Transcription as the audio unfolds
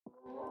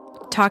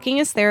Talking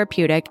is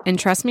therapeutic, and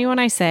trust me when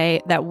I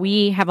say that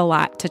we have a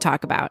lot to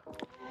talk about.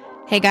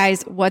 Hey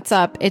guys, what's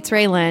up? It's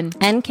Raylan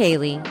and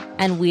Kaylee,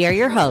 and we are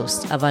your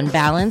hosts of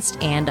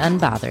Unbalanced and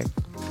Unbothered.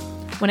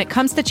 When it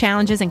comes to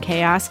challenges and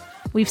chaos,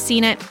 we've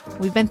seen it,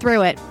 we've been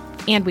through it,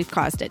 and we've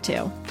caused it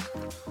too.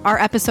 Our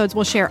episodes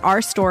will share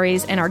our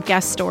stories and our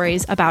guest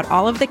stories about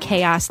all of the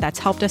chaos that's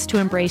helped us to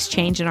embrace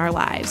change in our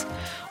lives.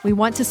 We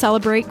want to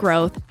celebrate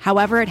growth,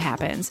 however it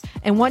happens,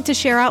 and want to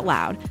share out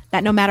loud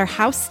that no matter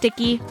how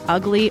sticky,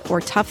 ugly,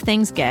 or tough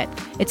things get,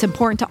 it's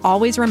important to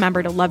always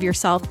remember to love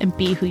yourself and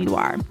be who you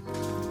are.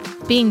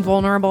 Being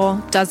vulnerable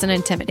doesn't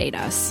intimidate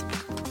us.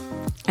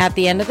 At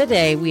the end of the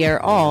day, we are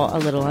all a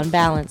little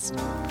unbalanced.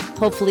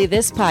 Hopefully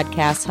this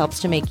podcast helps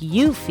to make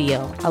you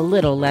feel a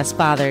little less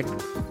bothered.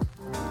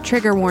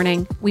 Trigger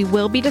warning, we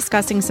will be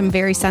discussing some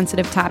very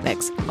sensitive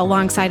topics,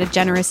 alongside a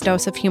generous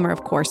dose of humor,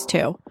 of course,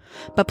 too.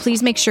 But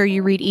please make sure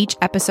you read each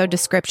episode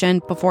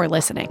description before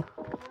listening.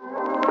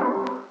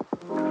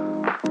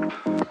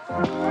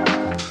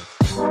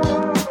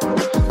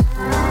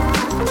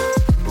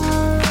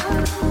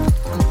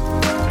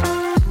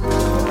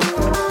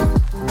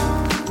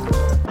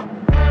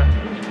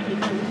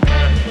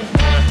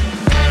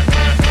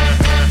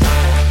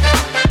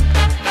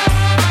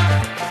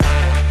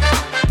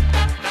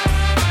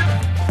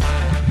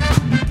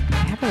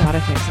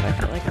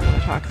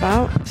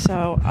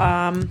 So,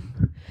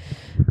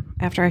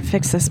 after I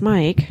fix this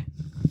mic,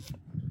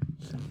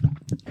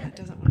 it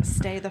doesn't want to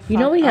stay the fuck You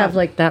know we up. have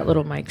like that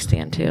little mic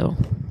stand too,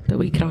 that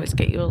we can always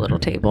get you a little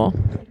table.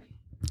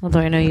 Although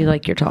I know you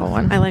like your tall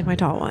one. I like my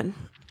tall one.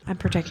 I'm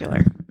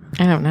particular.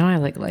 I don't know. I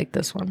like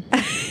this one.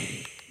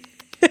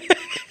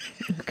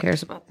 Who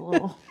cares about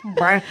the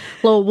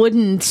little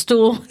wooden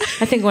stool?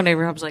 I think one day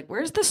Rob's like,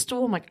 "Where's the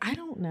stool?" I'm like, "I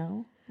don't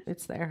know.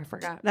 It's there. I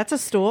forgot." That's a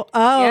stool.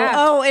 Oh, yeah.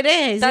 Oh, it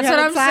is. That's what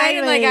I'm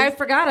saying. Like, I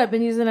forgot. I've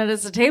been using it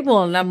as a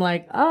table, and I'm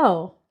like,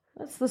 "Oh,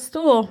 that's the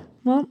stool."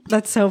 Well,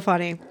 that's so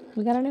funny.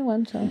 We got a new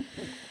one, so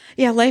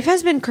yeah, life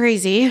has been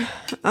crazy.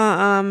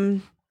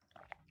 I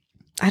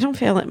don't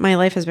feel like my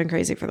life has been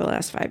crazy for the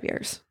last 5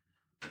 years.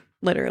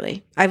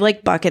 Literally, I've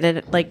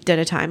bucketed, did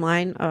a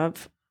timeline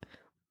of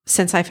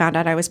since I found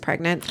out I was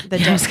pregnant.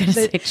 I was going to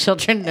say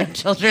children, no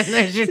children.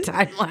 There's your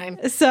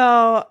timeline.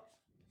 So.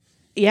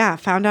 Yeah,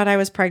 found out I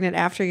was pregnant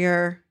after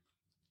your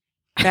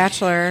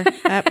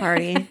bachelorette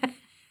party.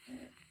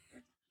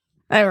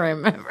 I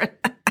remember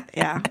that.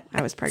 Yeah,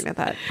 I was pregnant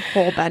that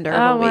whole bender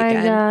of a weekend. Oh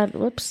my God.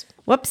 Whoops.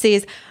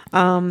 Whoopsies.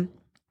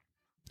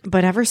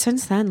 But ever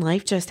since then,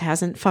 life just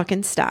hasn't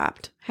fucking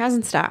stopped.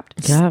 Hasn't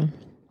stopped. Yeah.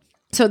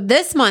 So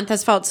this month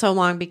has felt so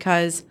long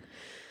because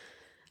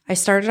I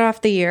started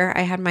off the year.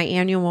 I had my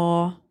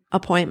annual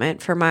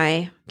appointment for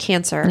my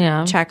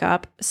cancer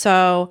checkup.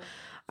 So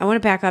I want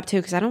to back up too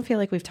because I don't feel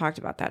like we've talked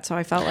about that. So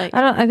I felt like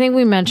I think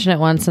we mentioned it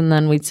once, and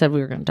then we said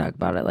we were going to talk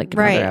about it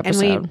another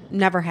episode. And we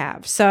never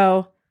have.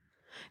 So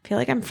I feel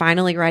like I'm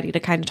finally ready to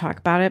kind of talk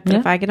about it. But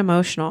if I get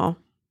emotional,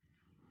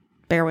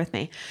 bear with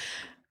me.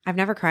 I've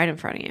never cried in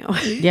front of you.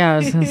 Yeah, I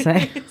was going to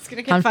say it's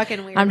going to get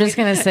fucking weird. I'm just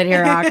going to sit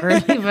here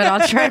awkwardly, but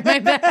I'll try my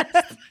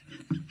best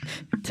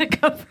to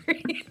comfort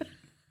you.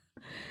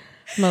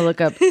 I'm going to look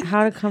up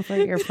how to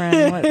comfort your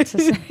friend, what to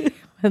say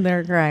when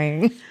they're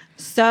crying.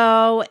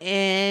 So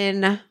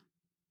I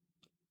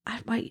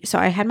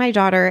had my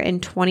daughter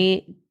in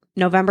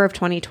November of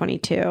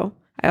 2022.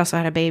 I also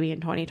had a baby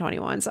in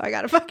 2021. So I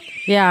got to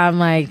fucking I'm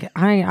like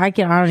I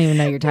don't even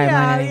know your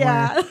timeline anymore.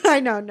 Yeah, I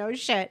know, no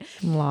shit.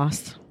 I'm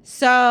lost.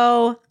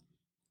 So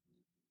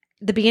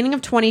the beginning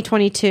of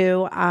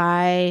 2022,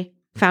 I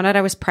found out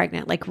I was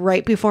pregnant,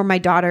 right before my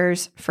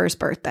daughter's first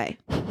birthday.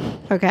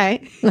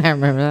 Okay, I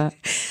remember that.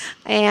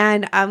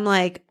 And I'm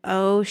like,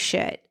 oh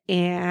shit,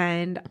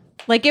 and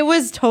it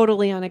was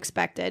totally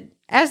unexpected,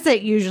 as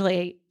it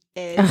usually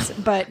is,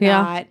 but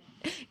not.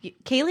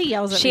 Kaylee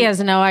yells at me. She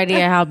has no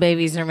idea how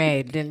babies are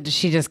made, and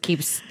she just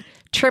keeps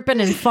tripping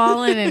and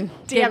falling and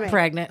getting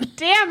pregnant.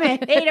 Damn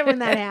it. Hate it when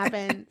that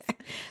happens.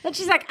 And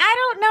she's like, I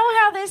don't know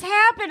how this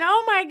happened.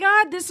 Oh my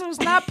God, this was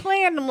not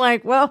planned. I'm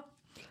like, well,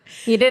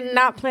 you did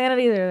not plan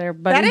it either there,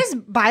 buddy. That is,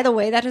 by the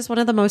way, that is one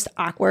of the most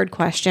awkward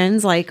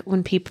questions.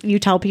 When you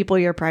tell people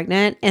you're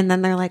pregnant and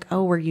then they're like,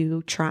 oh, were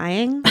you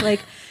trying?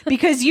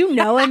 Because in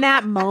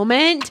that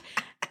moment,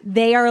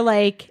 they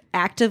are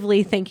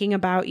actively thinking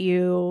about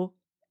you.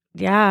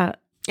 Yeah.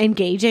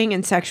 Engaging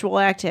in sexual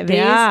activities.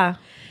 Yeah.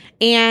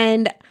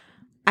 And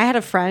I had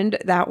a friend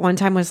that one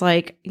time was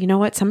like, you know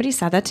what? Somebody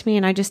said that to me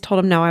and I just told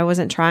him, no, I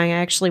wasn't trying. I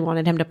actually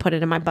wanted him to put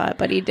it in my butt,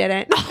 but he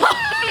didn't.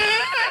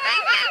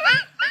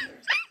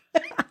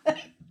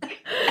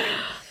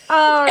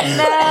 Oh,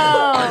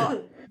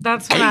 no.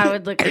 That's when I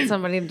would look at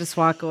somebody and just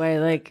walk away.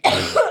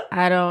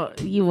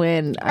 You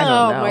win. I don't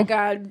know. Oh, my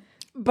God.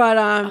 But,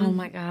 oh,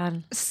 my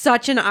God.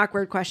 Such an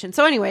awkward question.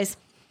 So, anyways.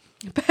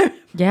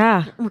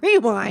 Yeah.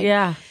 Rewind.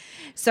 Yeah.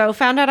 So,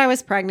 found out I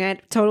was pregnant.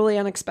 Totally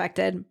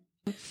unexpected.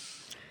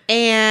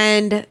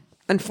 And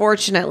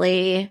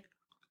unfortunately,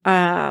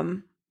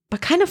 but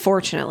kind of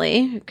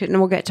fortunately, and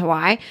we'll get to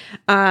why,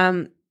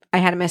 I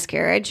had a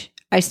miscarriage.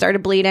 I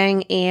started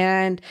bleeding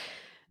and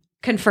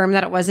confirmed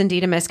that it was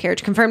indeed a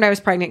miscarriage, confirmed I was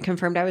pregnant,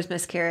 confirmed I was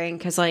miscarrying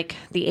because like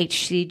the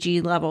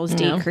HCG levels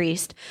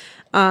decreased.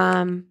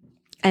 And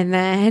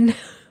then a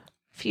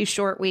few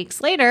short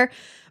weeks later,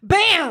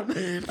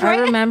 bam! I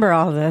remember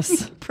all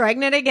this.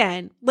 Pregnant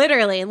again.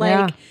 Literally,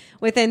 like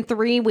within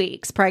 3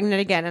 weeks, pregnant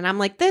again. And I'm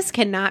like, this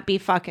cannot be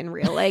fucking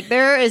real. Like,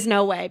 there is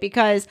no way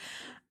because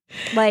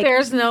like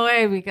there's no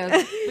way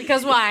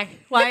because why?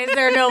 Why is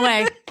there no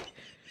way?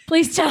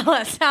 Please tell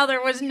us how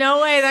there was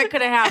no way that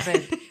could have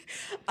happened.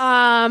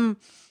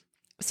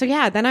 So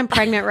yeah, then I'm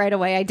pregnant right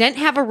away. I didn't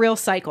have a real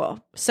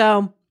cycle.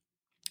 So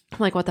I'm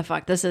like, what the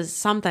fuck? This is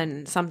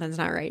something's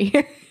not right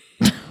here.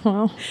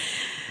 Well,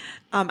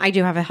 I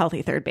do have a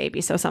healthy third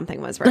baby, so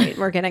something was right.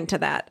 We're getting to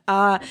that.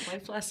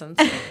 life lessons.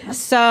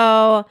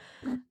 So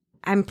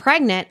I'm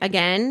pregnant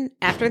again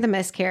after the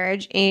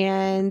miscarriage,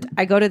 and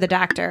I go to the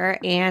doctor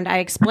and I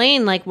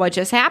explain like what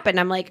just happened.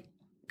 I'm like,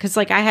 because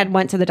like I had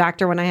went to the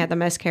doctor when I had the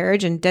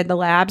miscarriage and did the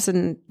labs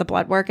and the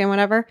blood work and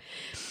whatever.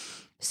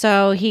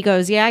 So he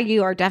goes, yeah,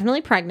 you are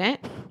definitely pregnant.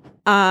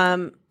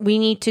 You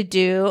need to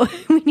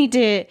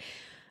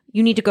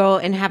go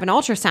and have an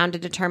ultrasound to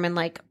determine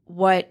like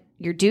what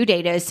your due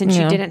date is since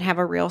you didn't have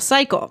a real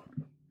cycle.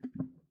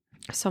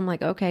 So I'm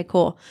like, okay,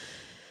 cool.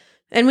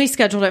 And we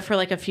scheduled it for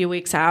like a few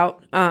weeks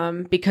out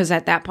because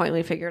at that point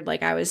we figured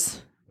like I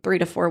was 3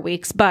 to 4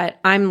 weeks, but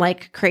I'm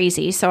like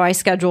crazy. So I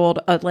scheduled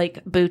a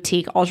like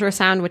boutique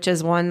ultrasound, which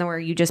is one where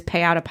you just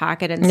pay out of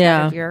pocket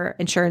instead of your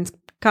insurance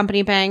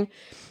company paying.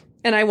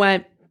 And I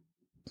went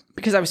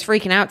because I was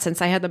freaking out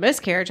since I had the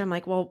miscarriage. I'm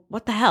like, well,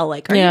 what the hell?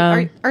 Like,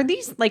 are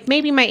these like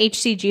maybe my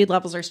HCG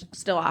levels are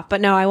still off? But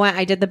no,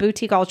 I did the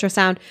boutique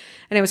ultrasound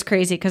and it was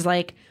crazy because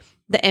like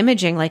the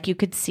imaging, like you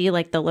could see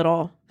like the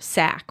little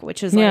sac,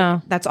 which is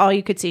like, that's all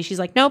you could see. She's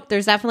like, nope,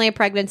 there's definitely a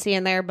pregnancy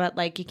in there, but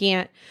like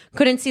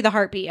couldn't see the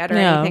heartbeat yet or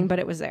anything, but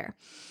it was there.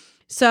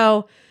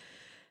 So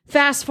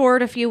fast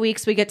forward a few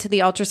weeks, we get to the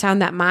ultrasound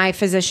that my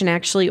physician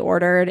actually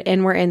ordered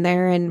and we're in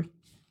there and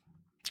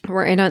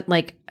we're in a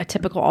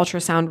typical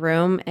ultrasound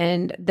room,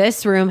 and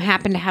this room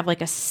happened to have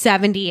like a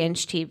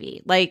 70-inch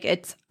TV.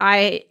 Like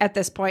I at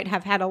this point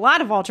have had a lot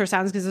of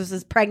ultrasounds because this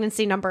is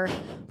pregnancy number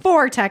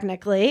 4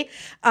 technically.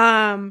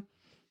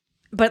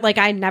 But like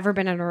I'd never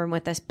been in a room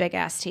with this big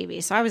ass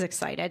TV. So I was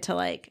excited to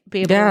like be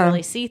able to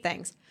really see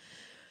things.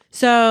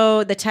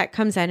 So the tech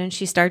comes in and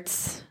she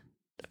starts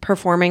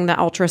performing the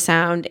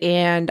ultrasound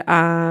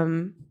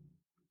and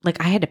like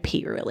I had to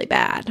pee really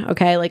bad.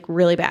 Okay. Like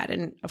really bad.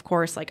 And of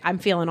course, like I'm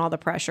feeling all the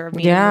pressure of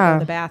me to go to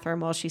the bathroom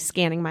while she's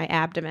scanning my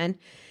abdomen.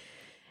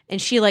 And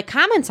she like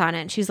comments on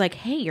it and she's like,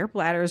 hey, your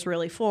bladder is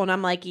really full. And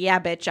I'm like, yeah,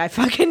 bitch, I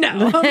fucking know.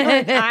 I'm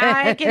like,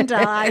 I can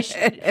tell.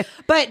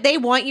 But they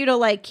want you to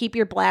like keep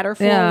your bladder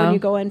full when you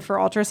go in for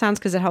ultrasounds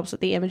because it helps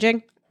with the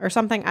imaging or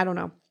something. I don't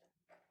know.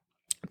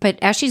 But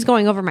as she's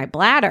going over my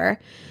bladder,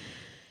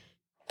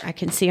 I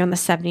can see on the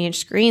 70-inch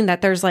screen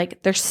that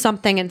there's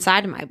something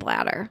inside of my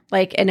bladder.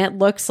 Like, and it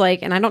looks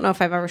like, and I don't know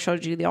if I've ever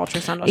showed you the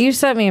ultrasound. You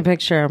sent me a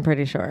picture, I'm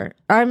pretty sure.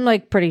 I'm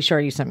like pretty sure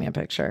you sent me a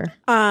picture.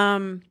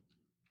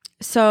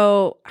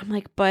 So I'm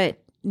like, but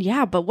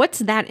what's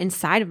that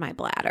inside of my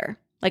bladder?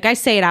 Like I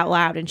say it out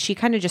loud and she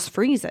kind of just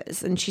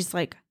freezes and she's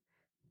like,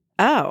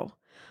 oh,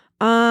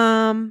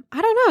 I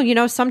don't know. You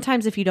know,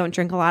 sometimes if you don't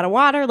drink a lot of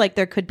water, like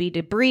there could be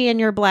debris in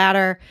your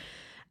bladder.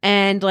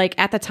 And like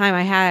at the time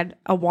I had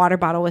a water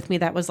bottle with me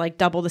that was like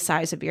double the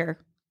size of your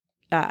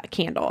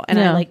candle. And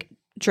I like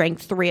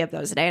drank 3 of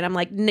those a day. And I'm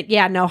like,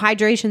 no,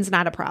 hydration's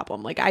not a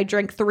problem. Like I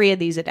drink 3 of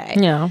these a day.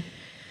 Yeah.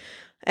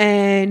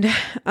 And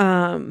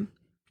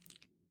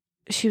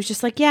she was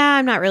just like, yeah,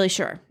 I'm not really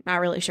sure.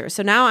 Not really sure.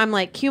 So now I'm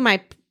like, cue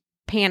my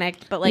panic,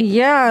 but like,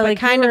 but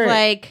kind of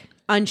like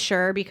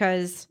unsure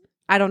because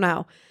I don't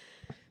know.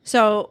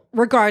 So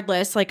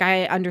regardless, like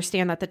I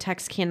understand that the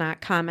techs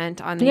cannot comment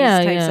on these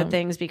types of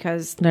things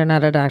because they're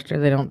not a doctor.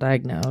 They don't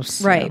diagnose.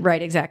 So.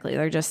 Right. Exactly.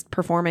 They're just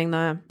performing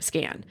the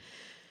scan.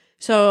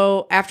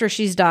 So after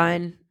she's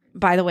done,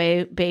 by the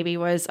way, baby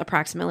was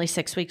approximately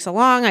 6 weeks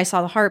along. I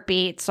saw the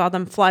heartbeat, saw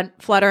them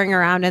fluttering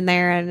around in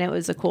there, and it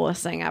was the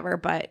coolest thing ever.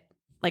 But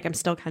like, I'm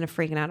still kind of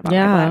freaking out about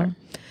my bladder.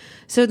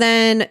 So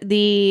then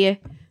the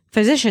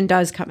physician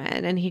does come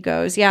in and he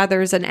goes, yeah,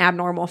 there's an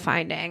abnormal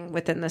finding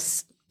within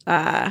this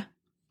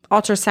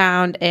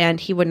ultrasound, and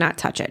he would not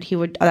touch it.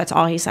 That's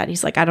all he said.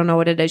 He's like, I don't know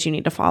what it is. You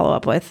need to follow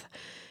up with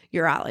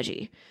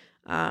urology.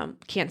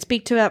 Can't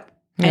speak to it.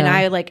 Yeah. And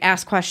I like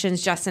asked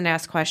questions, Justin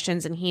asked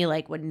questions, and he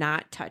like would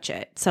not touch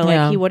it. So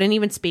like he wouldn't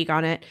even speak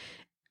on it.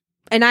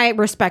 And I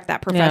respect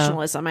that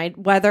professionalism.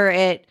 Whether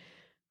it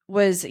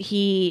was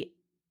he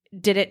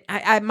did it,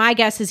 my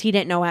guess is he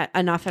didn't know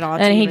enough at all.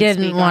 And he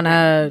didn't want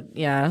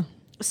to,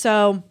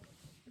 So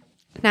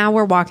now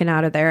we're walking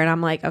out of there and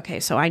I'm like, okay,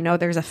 so I know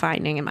there's a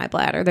finding in my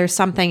bladder. There's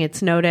something,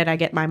 it's noted. I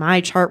get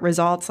my chart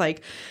results.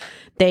 Like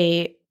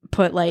they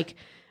put like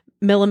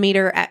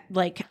millimeter at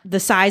like the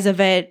size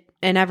of it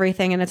and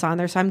everything, and it's on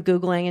there. So I'm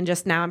Googling and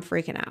just now I'm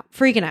freaking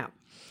out.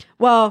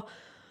 Well,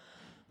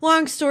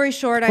 long story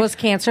short, was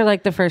cancer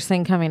like the first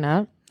thing coming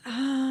up?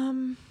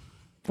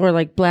 Or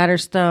like bladder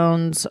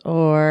stones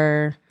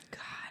or...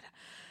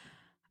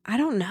 I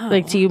don't know.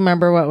 Like, do you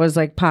remember what was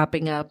like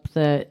popping up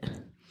that?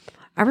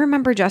 I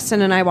remember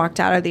Justin and I walked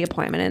out of the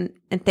appointment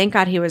and thank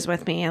God he was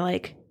with me.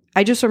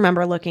 I just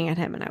remember looking at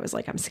him and I was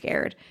like, I'm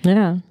scared.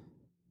 Yeah.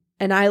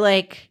 And I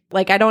like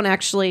I don't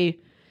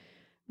actually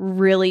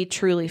really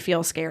truly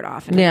feel scared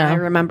often. Yeah. I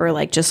remember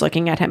like just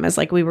looking at him as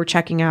like we were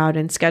checking out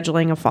and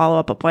scheduling a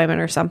follow-up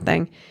appointment or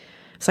something.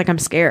 It's like, I'm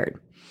scared.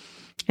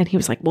 And he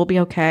was like, we'll be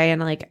okay.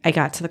 And like, I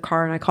got to the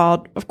car and I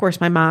called, of course,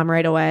 my mom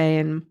right away.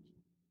 And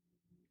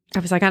I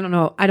was like, I don't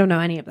know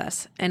any of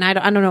this. And I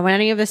don't know what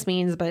any of this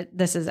means, but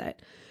this is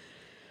it.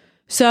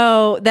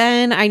 So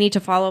then I need to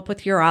follow up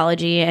with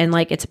urology and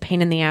like, it's a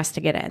pain in the ass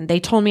to get in. They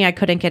told me I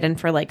couldn't get in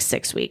for like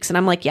 6 weeks. And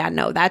I'm like, yeah,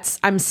 no,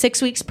 I'm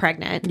 6 weeks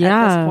pregnant at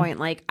this point.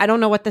 Like, I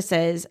don't know what this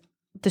is.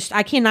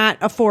 I cannot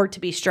afford to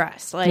be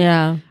stressed. Like,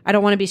 I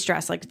don't want to be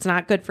stressed. Like, it's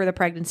not good for the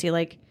pregnancy.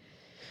 Like,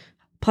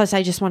 plus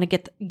I just want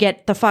to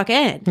get the fuck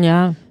in.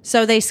 Yeah.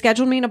 So they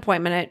scheduled me an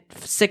appointment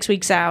at 6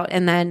 weeks out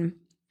and then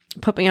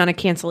put me on a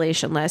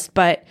cancellation list.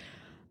 But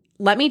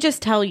let me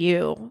just tell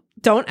you,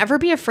 don't ever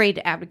be afraid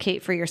to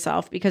advocate for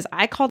yourself, because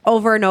I called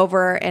over and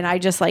over and I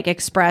just like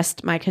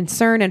expressed my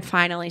concern and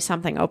finally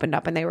something opened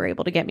up and they were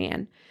able to get me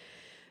in.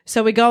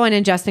 So we go in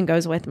and Justin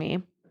goes with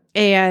me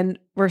and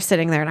we're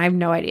sitting there and I have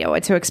no idea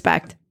what to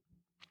expect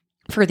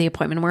for the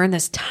appointment. We're in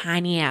this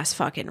tiny ass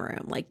fucking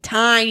room, like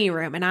tiny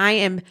room. And I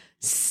am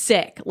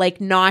sick,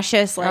 like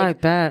nauseous. Like, I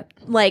bet.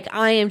 Like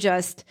I am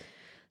just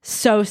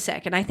so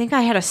sick. And I think I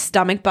had a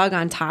stomach bug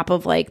on top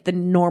of like the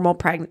normal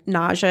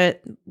nausea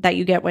that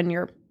you get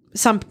when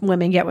some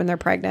women get when they're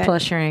pregnant.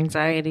 Plus your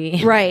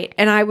anxiety. Right.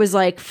 And I was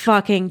like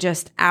fucking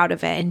just out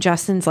of it. And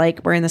Justin's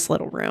like, we're in this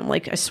little room.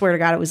 Like, I swear to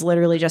God, it was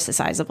literally just the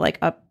size of like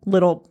a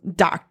little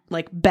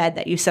bed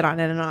that you sit on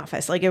in an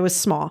office. Like, it was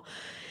small.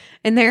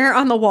 And there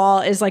on the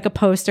wall is like a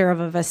poster of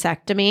a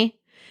vasectomy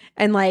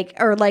and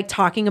or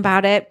talking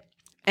about it.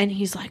 And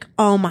he's like,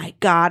 oh my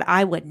God,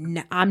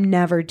 I'm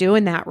never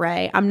doing that,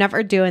 Ray. I'm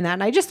never doing that.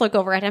 And I just look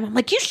over at him. I'm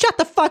like, you shut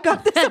the fuck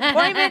up. This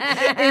appointment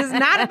is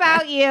not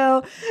about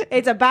you.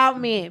 It's about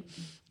me.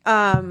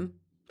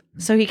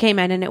 So he came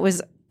in and it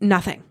was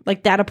nothing.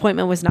 Like, that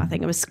appointment was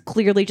nothing. It was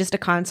clearly just a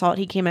consult.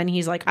 He came in.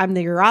 He's like, I'm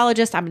the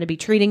urologist. I'm going to be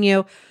treating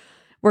you.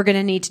 We're going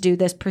to need to do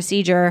this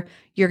procedure.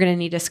 You're going to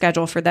need to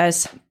schedule for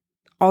this.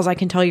 All I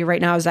can tell you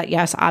right now is that,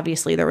 yes,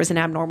 obviously there was an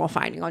abnormal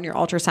finding on your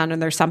ultrasound and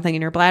there's something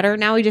in your bladder.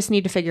 Now we just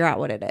need to figure out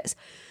what it is.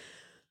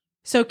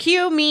 So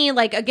cue me,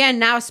 like, again,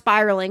 now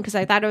spiraling because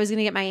I thought I was going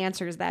to get my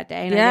answers that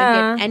day. And I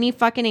didn't get any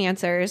fucking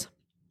answers.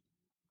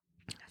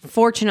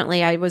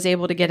 Fortunately, I was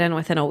able to get in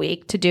within a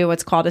week to do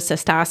what's called a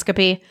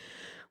cystoscopy,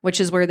 which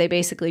is where they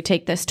basically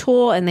take this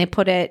tool and they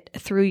put it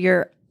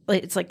through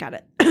it's like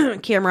got a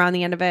camera on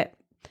the end of it.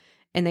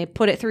 And they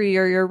put it through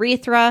your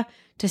urethra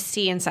to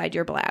see inside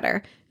your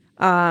bladder.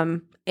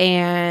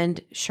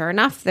 And sure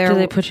enough, Do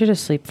they put you to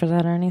sleep for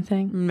that or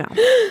anything? No.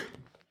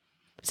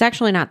 It's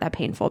actually not that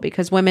painful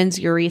because women's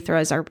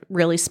urethras are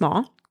really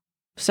small.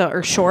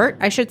 Or short,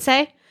 I should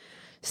say.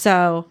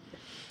 So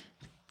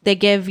they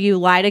give you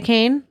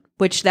lidocaine,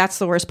 which that's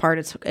the worst part.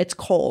 It's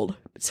cold.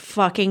 It's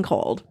fucking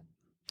cold.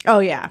 Oh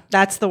yeah.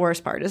 That's the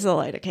worst part is the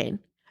lidocaine.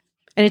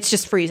 And it's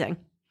just freezing.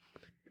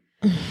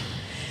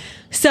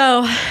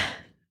 So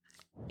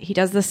he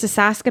does the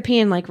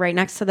cystoscopy and like right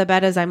next to the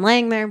bed as I'm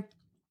laying there,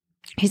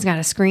 he's got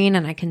a screen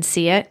and I can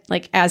see it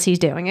like as he's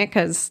doing it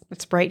because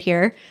it's right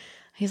here.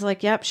 He's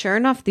like, yep, sure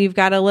enough, you've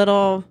got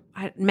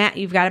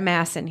you've got a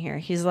mass in here.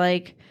 He's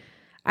like,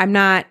 I've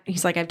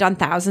done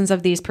thousands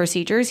of these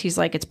procedures. He's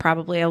like, it's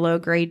probably a low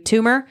grade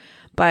tumor,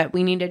 but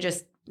we need to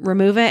just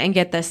remove it and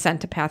get this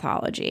sent to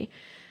pathology.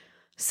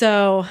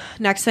 So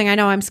next thing I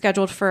know, I'm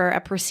scheduled for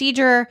a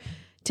procedure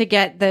to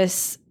get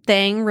this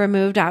thing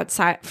removed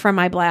outside from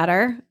my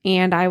bladder.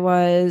 And I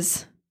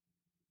was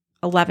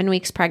 11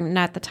 weeks pregnant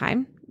at the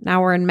time.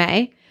 Now we're in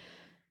May,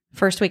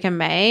 first week in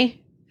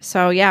May.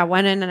 So yeah,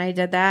 went in and I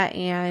did that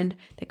and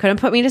they couldn't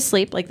put me to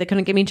sleep. Like they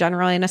couldn't give me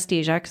general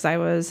anesthesia because I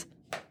was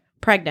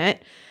pregnant.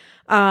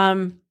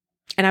 And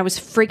I was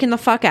freaking the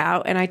fuck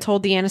out. And I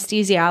told the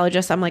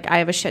anesthesiologist, I'm like, I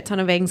have a shit ton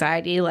of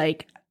anxiety,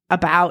 like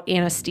about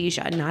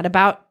anesthesia, not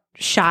about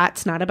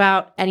shots, not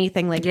about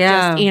anything, like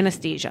just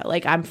anesthesia.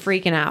 Like I'm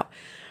freaking out.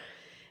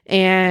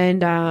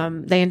 And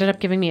they ended up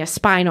giving me a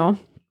spinal,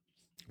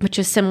 which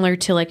is similar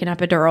to like an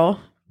epidural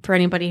for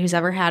anybody who's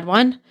ever had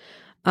one.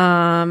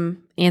 And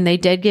they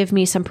did give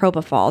me some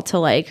propofol to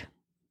like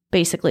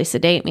basically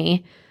sedate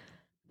me.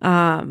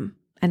 And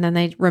then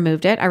they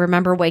removed it. I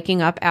remember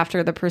waking up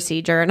after the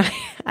procedure and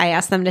I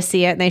asked them to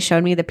see it and they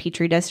showed me the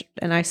Petri dish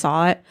and I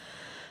saw it.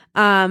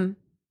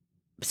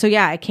 So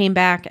yeah, I came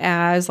back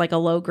as like a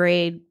low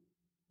grade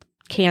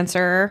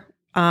cancer.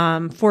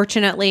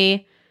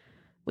 Fortunately,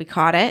 we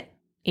caught it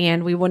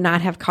and we would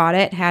not have caught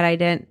it if I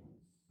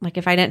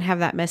didn't have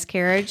that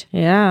miscarriage.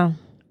 Yeah.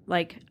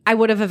 Like I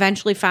would have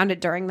eventually found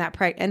it during that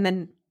and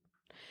then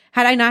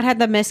had I not had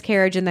the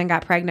miscarriage and then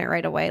got pregnant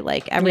right away,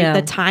 like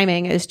the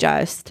timing is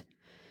just,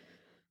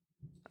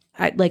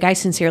 I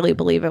sincerely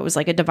believe it was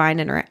like a divine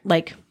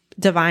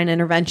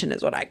intervention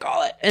is what I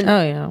call it. And,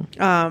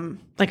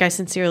 I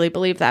sincerely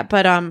believe that.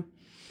 But,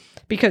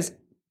 because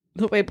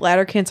the way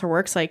bladder cancer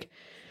works, like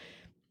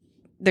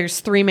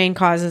there's 3 main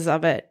causes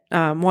of it.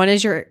 One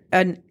is your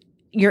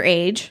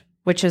age,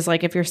 which is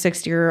like if you're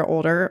 60 or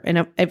older,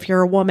 and if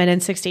you're a woman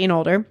and 60 and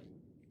older,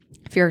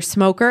 if you're a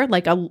smoker,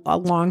 like a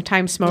long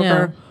time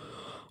smoker,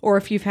 or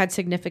if you've had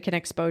significant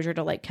exposure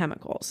to like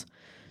chemicals.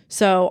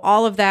 So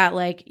all of that,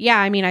 like, yeah,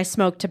 I mean, I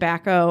smoked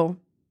tobacco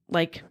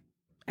like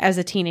as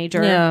a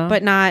teenager,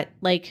 but not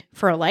like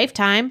for a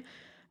lifetime.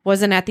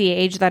 Wasn't at the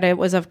age that it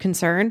was of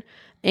concern.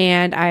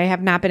 And I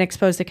have not been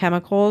exposed to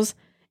chemicals.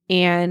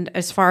 And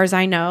as far as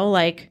I know,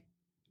 like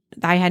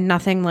I had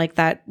nothing like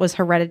that was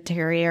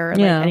hereditary or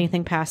like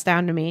anything passed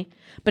down to me.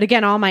 But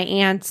again, all my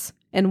aunts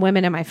and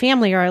women in my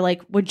family are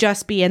like, would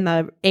just be in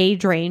the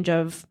age range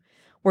of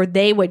where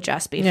they would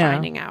just be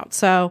finding out.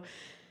 So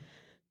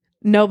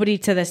nobody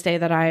to this day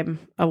that I'm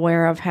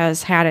aware of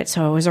has had it.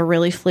 So it was a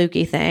really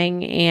fluky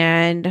thing.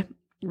 And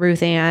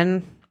Ruth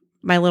Ann,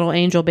 my little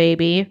angel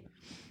baby,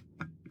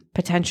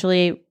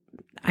 potentially,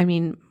 I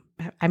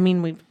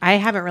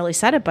haven't really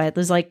said it, but it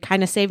was like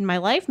kind of saved my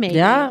life maybe.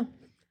 Yeah.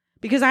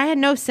 Because I had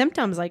no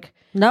symptoms. Like,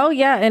 no,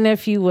 yeah. And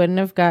if you wouldn't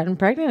have gotten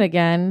pregnant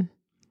again,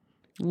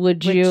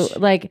 you,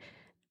 like,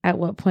 at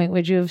what point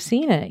would you have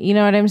seen it? You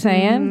know what I'm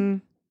saying? Mm-hmm.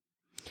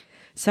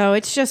 So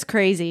it's just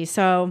crazy.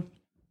 So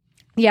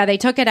yeah, they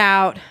took it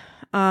out.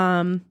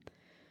 My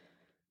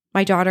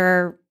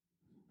daughter,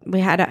 I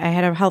had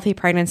a healthy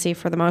pregnancy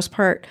for the most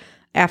part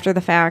after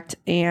the fact.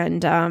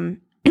 And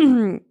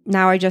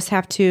now I just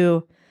have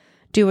to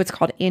do what's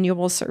called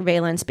annual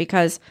surveillance,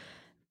 because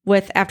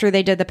after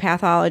they did the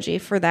pathology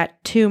for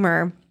that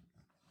tumor,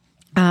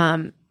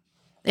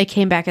 it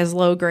came back as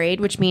low grade,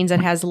 which means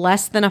it has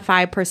less than a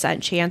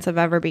 5% chance of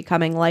ever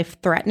becoming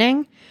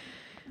life-threatening.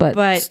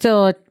 But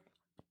still a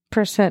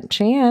percent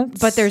chance.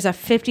 But there's a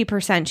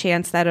 50%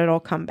 chance that it'll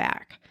come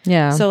back.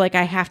 Yeah. So like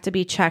I have to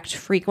be checked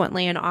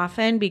frequently and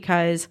often,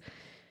 because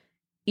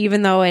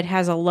even though it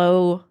has a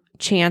low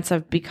chance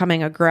of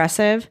becoming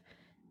aggressive,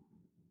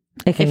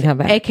 it can come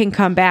back. It can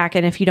come back.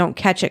 And if you don't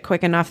catch it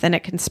quick enough, then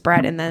it can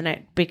spread and then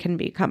it can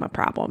become a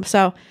problem.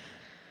 So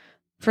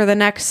for the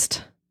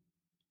next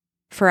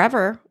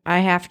forever, I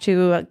have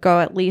to go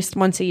at least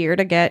once a year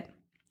to get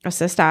a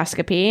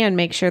cystoscopy and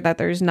make sure that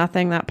there's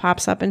nothing that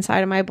pops up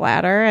inside of my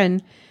bladder.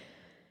 And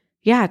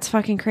yeah, it's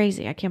fucking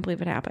crazy. I can't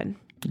believe it happened.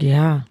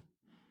 Yeah.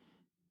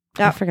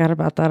 I forgot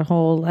about that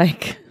whole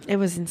like it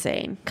was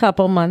insane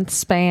couple months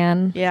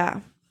span. Yeah.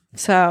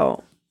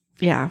 So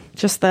yeah,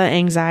 just the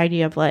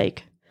anxiety of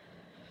like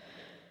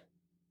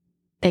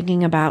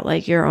thinking about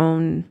like your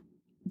own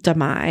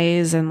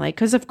demise, and like,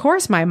 because of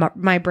course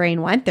my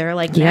brain went there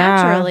like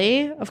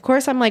naturally. Of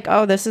course I'm like,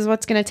 oh, this is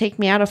what's gonna take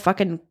me out of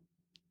fucking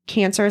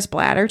cancerous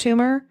bladder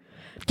tumor.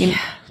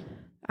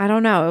 I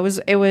don't know.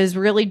 It was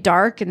really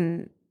dark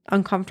and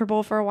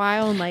uncomfortable for a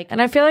while,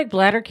 and I feel like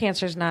bladder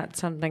cancer is not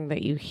something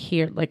that you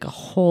hear like a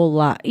whole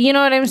lot. You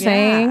know what I'm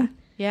saying?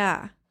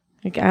 Yeah.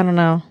 Like, I don't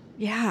know.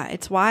 Yeah,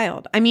 it's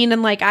wild. I mean,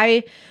 and like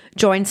I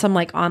joined some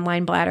like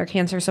online bladder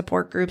cancer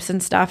support groups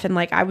and stuff, and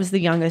like I was the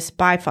youngest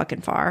by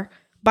far.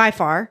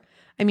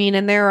 I mean,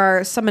 and there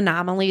are some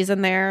anomalies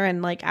in there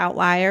and like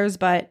outliers,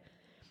 but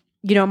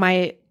you know,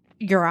 my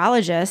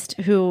urologist,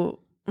 who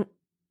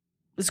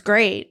was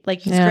great, like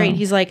he's great.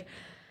 He's like,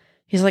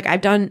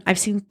 I've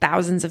seen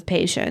thousands of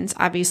patients,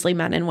 obviously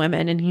men and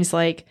women, and he's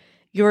like,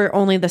 you're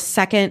only the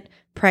second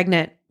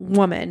pregnant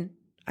woman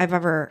I've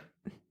ever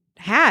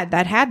had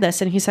that had this.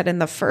 And he said,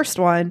 and the first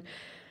one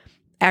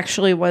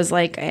actually was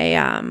like a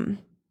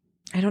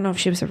I don't know if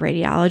she was a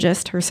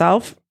radiologist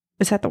herself.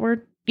 Is that the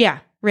word? Yeah,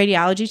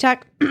 radiology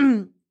tech.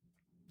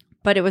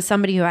 But it was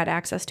somebody who had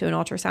access to an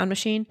ultrasound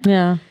machine.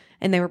 Yeah.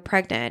 And they were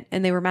pregnant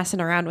and they were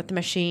messing around with the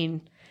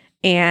machine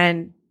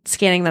and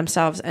scanning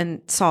themselves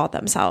and saw it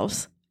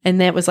themselves. And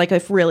it was like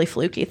a really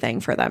fluky thing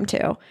for them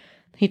too.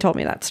 He told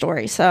me that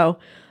story. So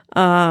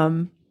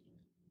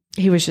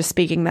he was just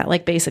speaking that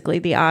like basically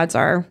the odds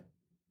are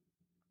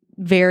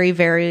very,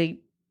 very,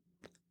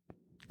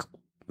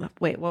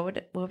 wait, what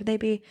would they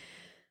be?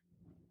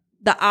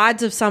 The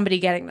odds of somebody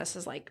getting this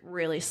is like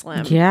really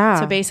slim. Yeah.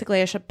 So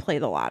basically I should play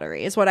the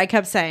lottery is what I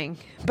kept saying,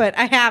 but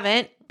I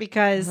haven't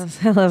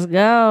because let's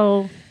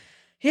go.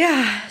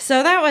 Yeah.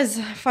 So that was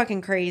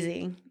fucking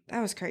crazy.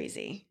 That was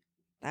crazy.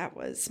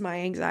 My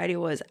anxiety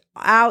was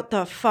out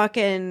the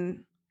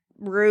fucking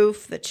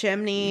roof, the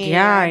chimney.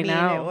 Yeah, I mean,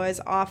 know. It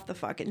was off the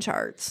fucking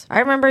charts. I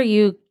remember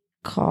you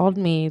called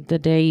me the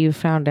day you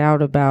found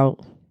out about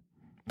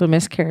the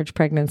miscarriage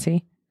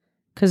pregnancy,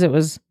 because it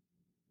was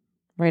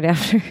right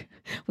after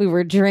we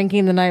were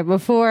drinking the night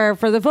before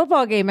for the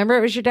football game. Remember,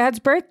 it was your dad's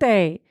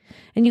birthday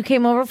and you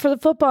came over for the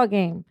football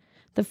game,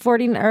 the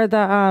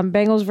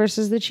Bengals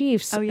versus the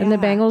Chiefs. Oh, yeah. And the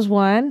Bengals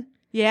won.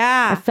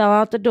 Yeah. I fell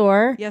out the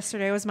door.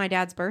 Yesterday was my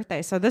dad's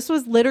birthday. So this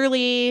was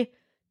literally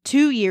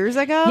 2 years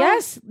ago.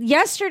 Yes.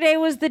 Yesterday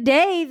was the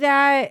day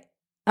that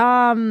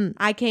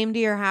I came to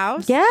your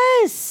house.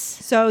 Yes.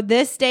 So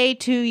this day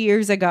 2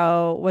 years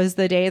ago was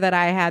the day that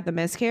I had the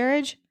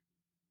miscarriage.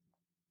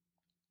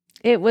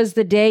 It was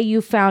the day you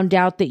found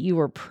out that you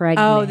were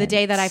pregnant. Oh, the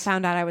day that I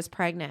found out I was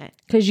pregnant.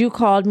 Because you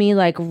called me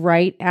like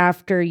right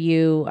after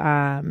you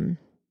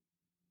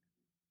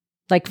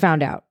like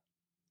found out.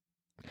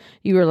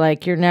 You were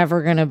like, you're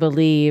never gonna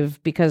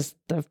believe, because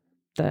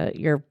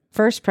your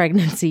first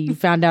pregnancy you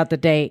found out the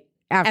day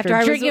after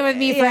I drinking with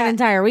me for an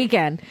entire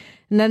weekend.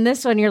 And then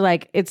this one you're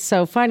like, it's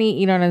so funny,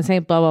 you know what I'm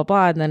saying? Blah blah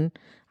blah. And then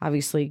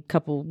obviously a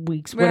couple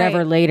weeks,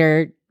 whatever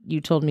later, you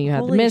told me you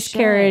had the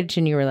miscarriage,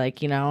 and you were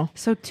like, you know.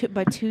 So, 2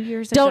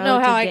 years ago. Don't know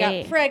how I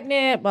got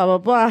pregnant, blah, blah,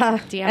 blah.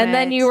 Damn and it.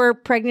 then you were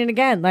pregnant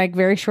again, like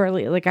very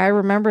shortly. Like I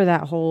remember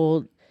that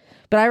whole,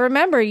 but I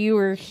remember you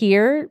were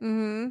here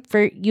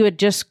you had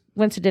just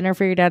went to dinner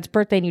for your dad's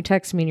birthday, and you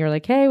texted me and you were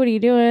like, hey, what are you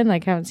doing?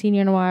 Like, haven't seen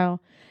you in a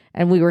while.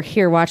 And we were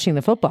here watching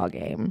the football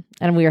game,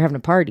 and we were having a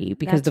party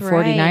because the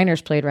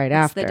 49ers played right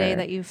after. The day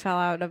that you fell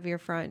out of your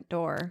front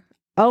door.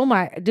 Oh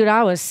my, dude,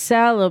 I was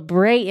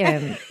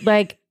celebrating.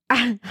 Like,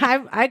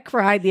 I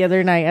cried the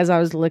other night as I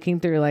was looking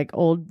through like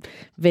old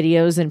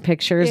videos and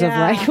pictures of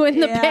like when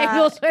the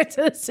Bengals went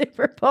to the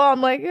Super Bowl.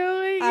 I'm like, oh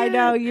my God. I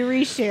know, you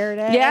reshared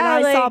it. Yeah, and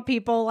I like, saw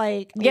people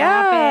like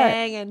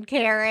laughing and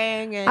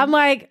caring. And I'm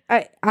like,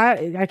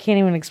 I can't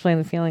even explain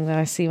the feeling that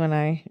I see when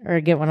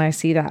I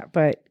see that.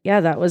 But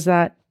yeah, that was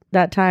that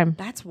time.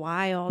 That's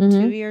wild.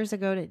 2 years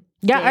ago to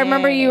Yeah, I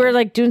remember you were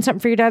like doing something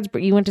for your dad's,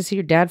 but you went to see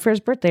your dad for his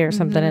birthday or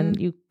something, and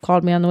you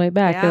called me on the way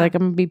back. Yeah. You're like,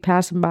 I'm gonna be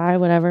passing by,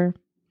 whatever.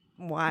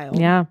 Wild.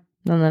 Yeah.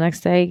 Then the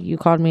next day you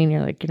called me and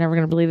you're like, you're never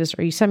going to believe this.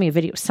 Or you sent me a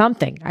video,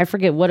 something. I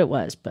forget what it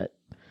was, but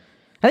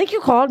I think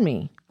you called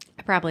me.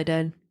 I probably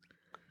did.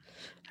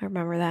 I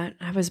remember that.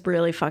 I was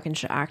really fucking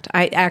shocked.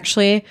 I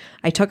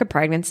took a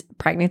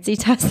pregnancy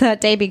test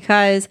that day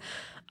because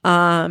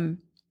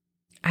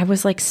I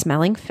was like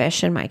smelling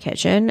fish in my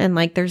kitchen, and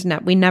like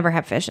we never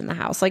have fish in the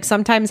house. Like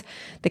sometimes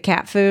the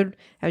cat food,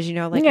 as you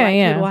know, like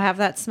food will have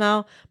that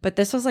smell, but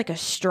this was like a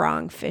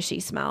strong fishy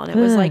smell, and it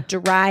was like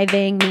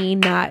driving me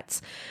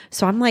nuts.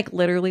 So I'm like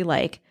literally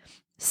like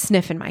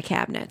sniffing my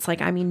cabinets,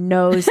 like I mean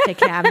nose to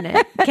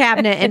cabinet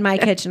in my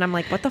kitchen. I'm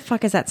like, what the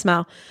fuck is that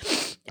smell?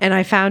 And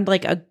I found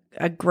like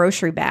a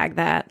grocery bag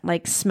that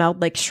like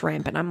smelled like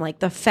shrimp, and I'm like,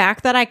 the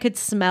fact that I could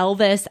smell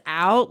this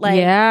out,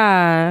 like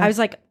I was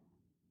like,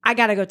 I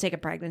got to go take a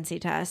pregnancy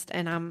test,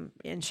 and I'm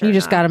sure you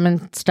just got them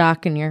in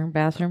stock in your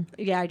bathroom.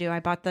 Yeah, I do. I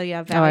bought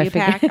the value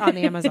pack on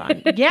the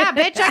Amazon. Yeah,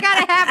 bitch, I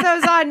got to have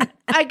those on.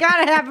 I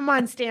got to have them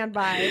on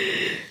standby.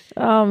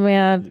 Oh,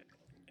 man.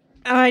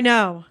 I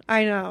know.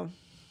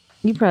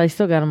 You probably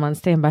still got them on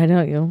standby,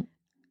 don't you?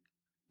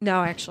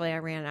 No, actually, I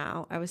ran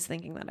out. I was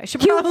thinking that I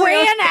should You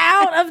ran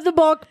out of the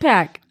bulk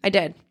pack. I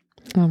did.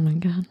 Oh, my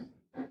God.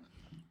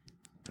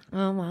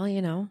 Oh, well,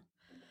 you know.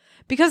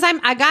 Because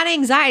I got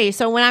anxiety,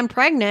 so when I'm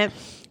pregnant,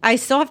 I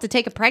still have to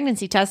take a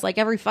pregnancy test like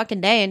every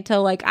fucking day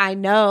until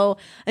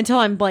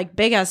I'm like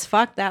big as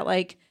fuck that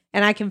like,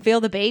 and I can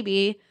feel the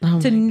baby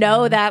to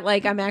know that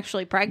like I'm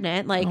actually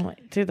pregnant. Like,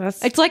 dude,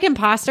 it's like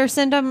imposter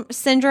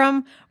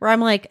syndrome where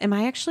I'm like, am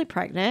I actually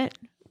pregnant?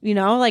 You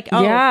know, like,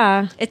 oh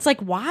yeah, it's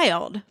like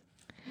wild.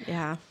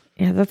 Yeah.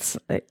 Yeah,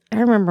 I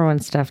remember when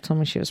Steph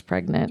told me she was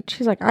pregnant.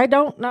 She's like, I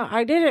don't know.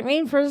 I didn't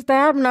mean for this to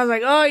happen. I was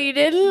like, oh, you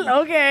didn't?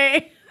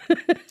 Okay.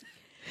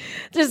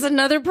 Just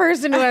another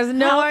person who has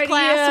no Health idea.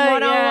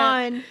 Class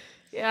 101.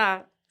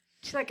 Yeah.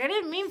 She's like, I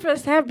didn't mean for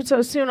this to happen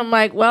so soon. I'm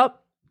like, well,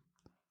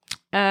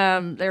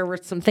 there were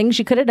some things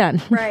you could have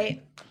done.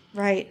 Right.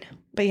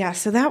 But yeah,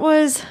 so that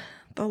was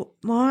the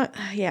long,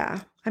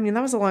 I mean,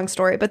 that was a long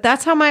story, but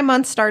that's how my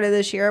month started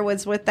this year,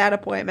 was with that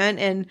appointment.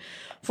 And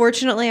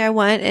fortunately I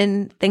went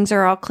and things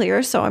are all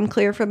clear. So I'm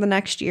clear for the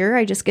next year.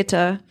 I just get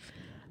to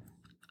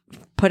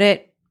put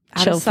it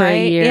out Chill of sight. for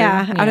a year.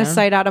 Out of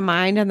sight, out of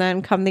mind. And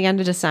then come the end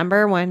of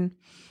December when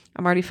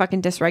I'm already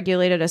fucking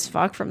dysregulated as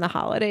fuck from the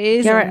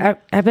holidays. Yeah,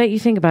 I bet you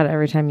think about it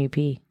every time you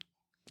pee.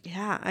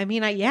 Yeah. I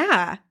mean,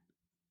 and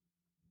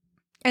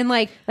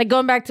like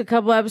going back to a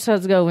couple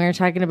episodes ago, we were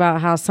talking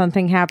about how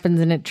something happens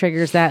and it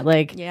triggers that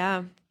like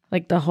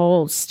the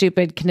whole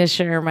stupid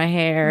conditioner in my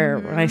hair.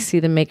 When I see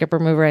the makeup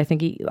remover,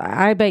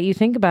 I bet you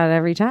think about it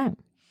every time.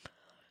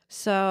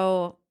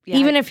 So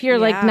even if you're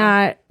like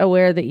not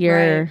aware that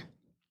you're. Right.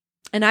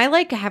 And I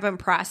like haven't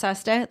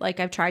processed it.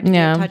 Like I've tried to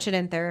touch it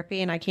in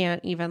therapy, and I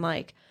can't even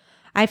like.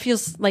 I feel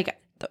like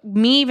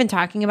me even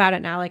talking about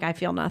it now. Like I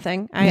feel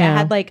nothing.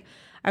 I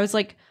was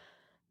like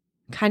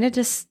kind of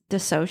just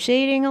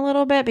dissociating a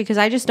little bit because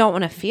I just don't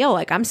want to feel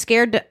like I'm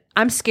scared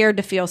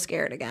to feel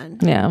scared again.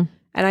 Yeah,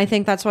 and I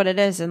think that's what it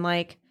is. And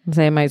like,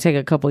 it might take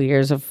a couple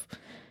years of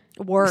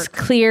work,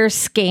 clear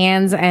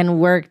scans, and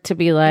work to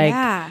be like,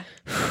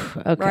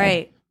 okay,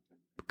 right?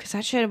 Because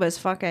that shit was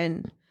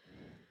fucking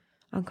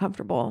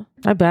uncomfortable.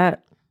 I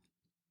bet.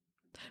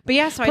 But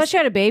yeah, so plus you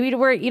had a baby to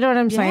work. You know what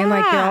I'm saying?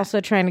 Like you're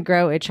also trying to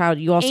grow a child.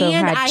 You also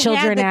had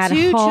children at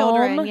home.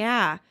 Children,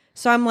 yeah.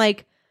 So I'm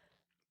like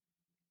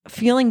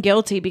feeling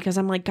guilty because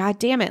I'm like, God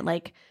damn it!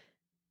 Like,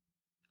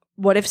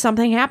 what if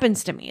something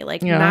happens to me?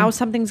 Like now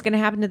something's going to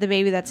happen to the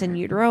baby that's in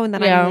utero and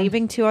then I'm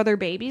leaving 2 other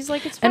babies.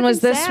 Like it's fucking And was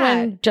this sad.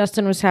 when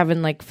Justin was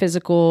having like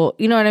physical,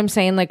 you know what I'm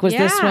saying? Like was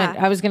this when,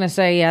 I was going to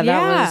say,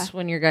 that was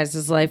when your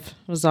guys' life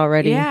was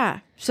already. Yeah.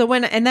 So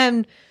and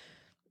then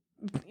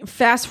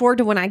fast forward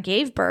to when I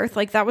gave birth,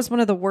 like that was one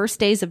of the worst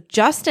days of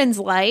Justin's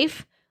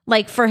life,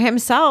 like for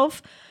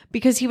himself,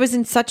 because he was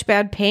in such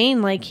bad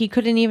pain. Like he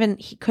couldn't even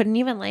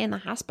lay in the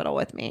hospital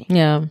with me.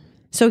 Yeah.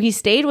 So he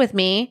stayed with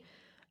me.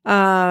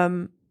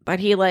 But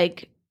he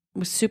like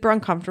was super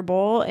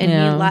uncomfortable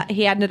and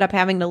he ended up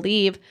having to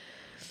leave.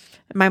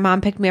 My mom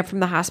picked me up from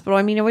the hospital.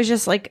 I mean, it was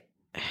just like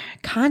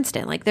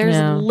constant. Like there's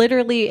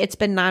literally, it's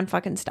been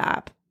non-fucking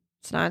stop.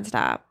 It's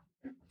nonstop.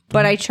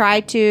 But I try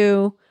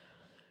to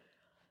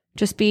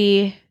just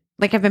be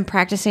like, I've been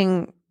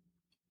practicing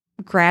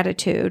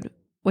gratitude,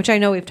 which I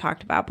know we've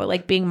talked about, but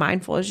like being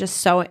mindful is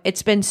just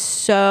it's been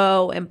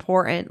so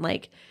important,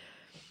 like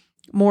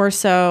more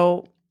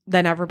so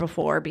than ever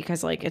before,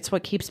 because like it's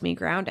what keeps me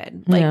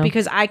grounded. Like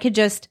because I could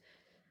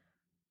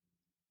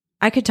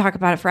talk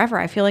about it forever.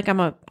 I feel like I'm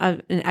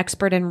an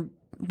expert in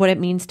what it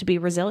means to be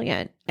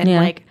resilient, and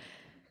like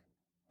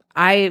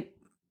I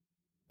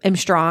am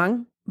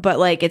strong, but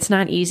like it's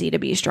not easy to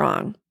be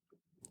strong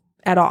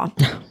at all.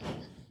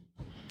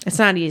 It's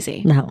not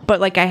easy. No. But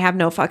like I have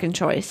no fucking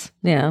choice.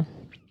 Yeah.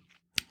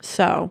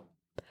 So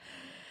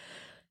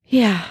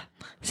yeah.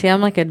 See,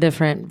 I'm like a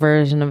different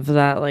version of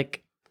that. Like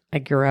I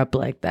grew up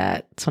like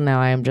that. So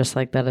now I am just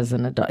like that as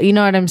an adult. You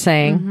know what I'm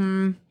saying?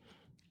 Mm-hmm.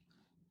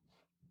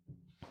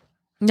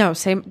 No,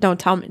 don't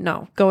tell me.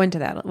 No, go into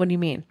that. What do you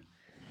mean?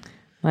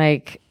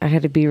 Like I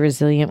had to be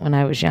resilient when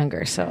I was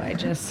younger. So I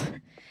just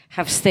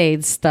have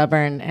stayed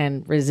stubborn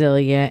and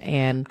resilient.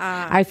 And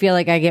I feel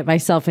like I get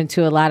myself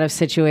into a lot of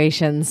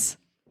situations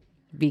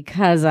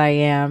because I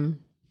am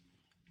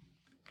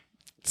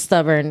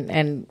stubborn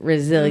and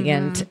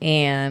resilient.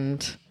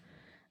 And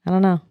I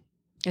don't know.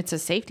 It's a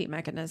safety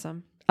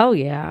mechanism. Oh,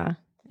 yeah.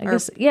 I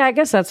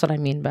guess that's what I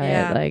mean by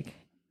it. Like,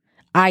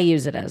 I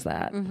use it as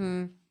that.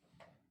 Mm-hmm.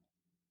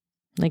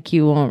 Like,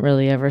 you won't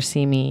really ever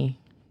see me,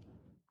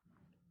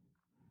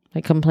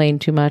 like, complain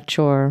too much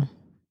or,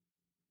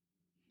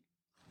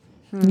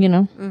 you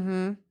know?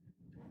 Mm-hmm.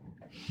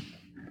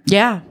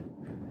 Yeah.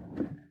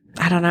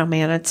 I don't know,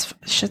 man.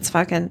 Shit's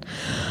fucking...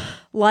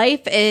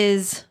 Life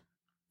is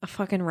a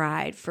fucking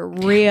ride, for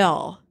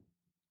real.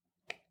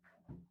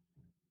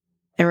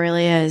 It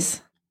really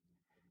is.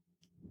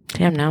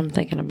 Damn, now I'm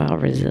thinking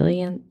about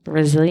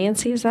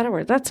resiliency. Is that a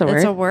word? That's a word.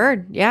 It's a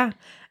word, yeah.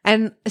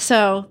 And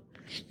so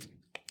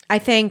I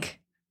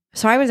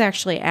was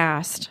actually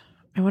asked,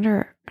 I don't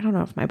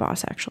know if my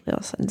boss actually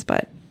listens,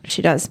 but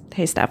she does.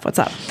 Hey, Steph, what's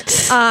up?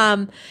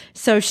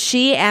 So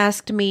she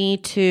asked me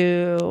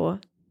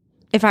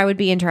if I would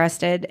be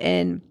interested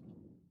in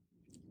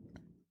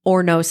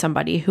or know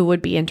somebody who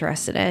would be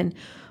interested in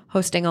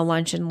hosting a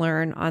lunch and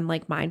learn on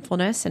like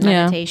mindfulness and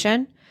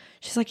meditation.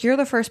 She's like, you're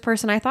the first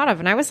person I thought of.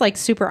 And I was like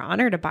super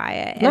honored by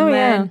it. And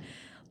then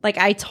like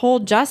I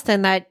told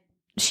Justin that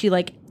she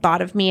like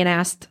thought of me and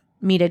asked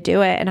me to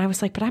do it. And I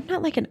was like, but I'm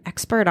not like an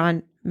expert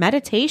on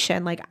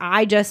meditation. Like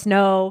I just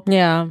know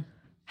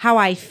how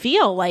I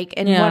feel like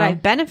and what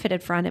I've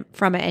benefited from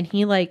it. And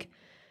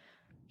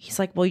he's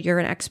like, well, you're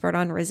an expert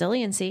on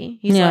resiliency.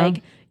 He's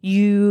like,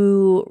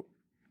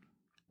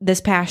 this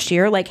past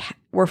year, like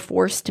were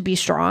forced to be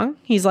strong.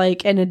 He's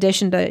like, in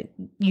addition to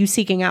you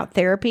seeking out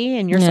therapy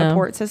and your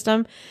support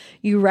system,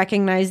 you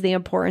recognize the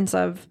importance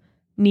of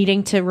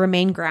needing to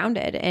remain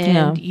grounded.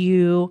 And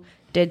you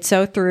did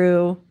so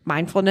through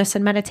mindfulness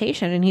and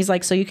meditation. And he's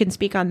like, so you can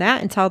speak on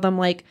that and tell them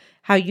like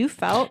how you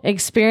felt.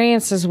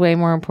 Experience is way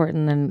more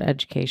important than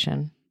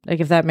education. Like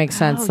if that makes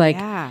sense. Like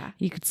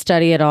you could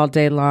study it all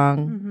day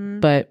long,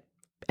 but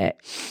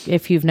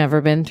if you've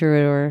never been through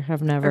it or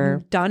have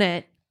never done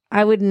it,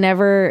 I would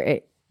never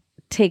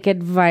take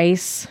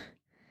advice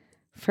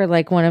for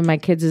like one of my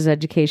kids'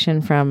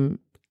 education from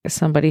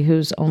somebody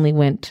who's only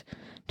went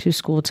to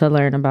school to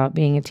learn about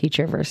being a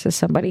teacher versus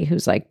somebody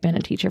who's like been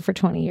a teacher for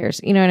 20 years.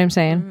 You know what I'm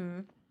saying? Mm-hmm.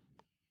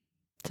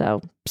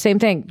 So same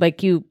thing.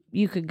 Like you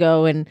could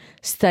go and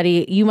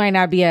study. You might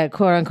not be a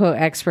quote unquote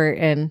expert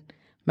in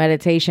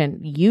meditation.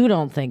 You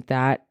don't think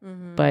that,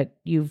 but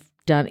you've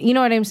done, you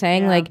know what I'm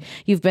saying? Like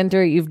you've been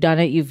through it, you've done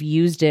it, you've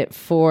used it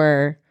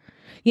for,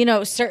 you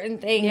know, certain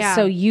things. Yeah.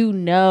 So you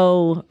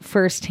know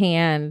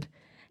firsthand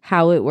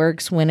how it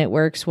works, when it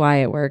works, why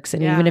it works.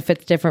 And even if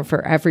it's different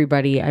for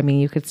everybody, I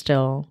mean, you could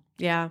still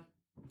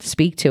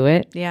speak to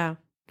it. Yeah.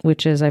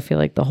 Which is, I feel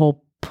like, the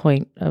whole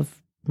point of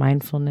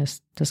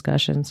mindfulness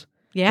discussions.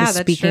 Yeah, that's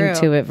speaking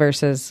to it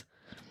versus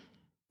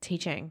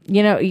teaching.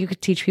 You know, you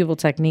could teach people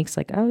techniques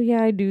like, oh,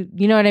 yeah, I do.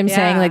 You know what I'm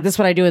saying? Like, this is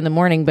what I do in the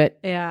morning. But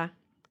that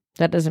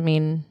doesn't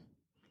mean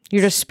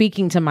you're just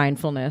speaking to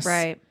mindfulness.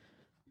 Right.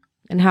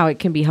 And how it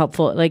can be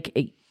helpful.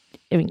 Like,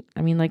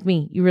 I mean, like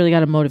me, you really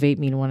got to motivate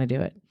me to want to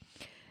do it.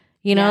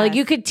 You know, like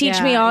you could teach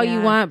me all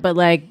you want, but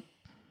like,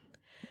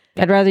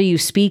 I'd rather you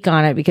speak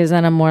on it because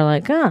then I'm more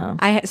like, oh.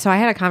 So I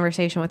had a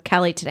conversation with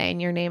Kelly today,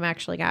 and your name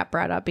actually got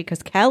brought up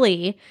because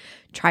Kelly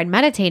tried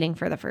meditating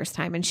for the first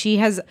time. And she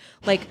has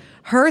like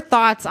her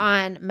thoughts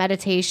on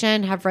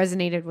meditation have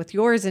resonated with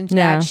yours. And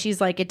that she's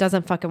like, it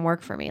doesn't fucking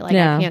work for me. Like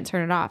I can't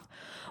turn it off.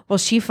 Well,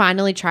 she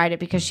finally tried it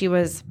because she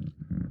was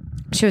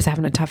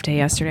having a tough day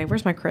yesterday.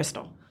 Where's my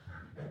crystal?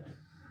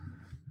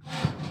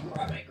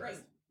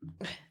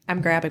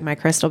 I'm grabbing my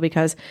crystal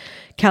because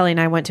Kelly and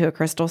I went to a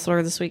crystal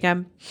store this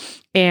weekend,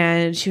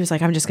 and she was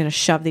like, I'm just going to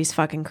shove these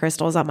fucking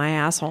crystals up my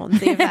asshole and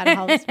see if that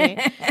helps me.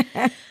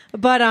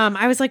 But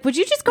I was like, would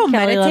you just go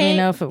Kelly, meditate? let me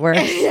know if it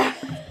works.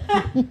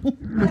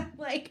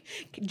 Like,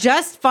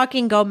 just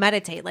fucking go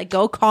meditate. Like,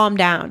 go calm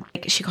down.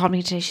 Like, she called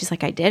me today. She's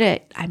like, I did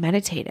it. I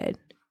meditated.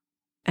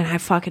 And I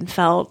fucking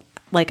felt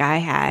like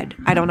I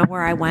don't know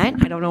where I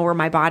went. I don't know where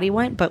my body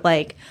went, but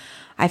like,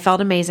 I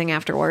felt amazing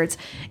afterwards.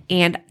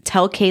 And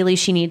tell Kaylee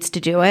she needs to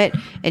do it,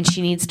 and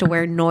she needs to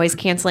wear noise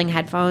canceling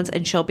headphones,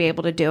 and she'll be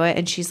able to do it.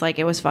 And she's like,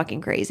 it was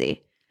fucking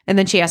crazy. And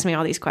then she asked me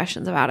all these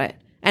questions about it.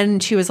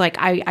 And she was like,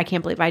 I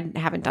can't believe I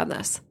haven't done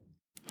this.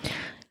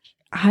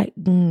 I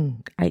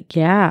don't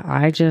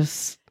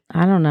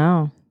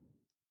know.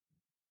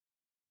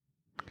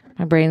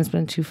 My brain's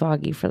been too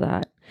foggy for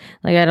that.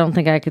 Like, I don't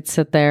think I could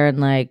sit there and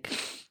like,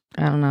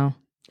 I don't know.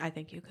 I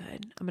think you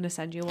could. I'm going to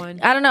send you one.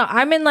 I don't know.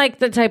 I'm in like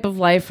the type of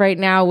life right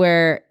now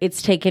where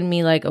it's taken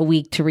me like a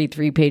week to read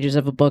 3 pages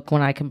of a book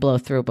when I can blow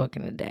through a book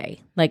in a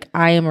day. Like,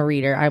 I am a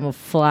reader. I'm a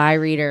fly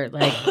reader.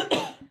 Like,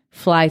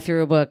 fly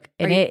through a book.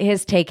 And it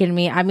has taken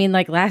me, I mean,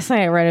 like last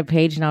night I read a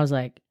page and I was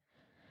like,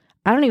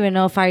 I don't even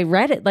know if I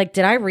read it. Like,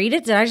 did I read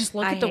it? Did I just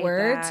look at the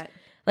words? That.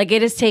 Like,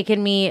 it has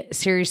taken me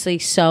seriously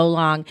so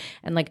long.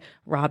 And like,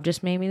 Rob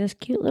just made me this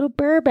cute little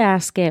burr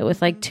basket with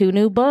like 2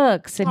 new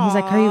books. And he's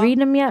like, are you reading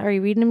them yet? Are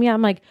you reading them yet?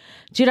 I'm like,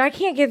 dude, I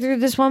can't get through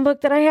this one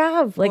book that I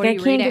have. Like, I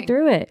can't get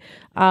through it.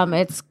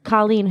 It's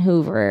Colleen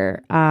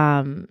Hoover.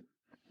 Oh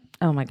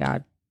my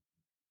God.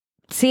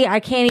 See,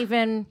 I can't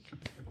even.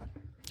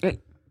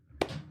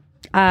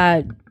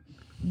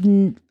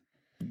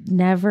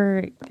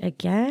 Never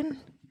again.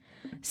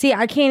 See,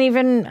 I can't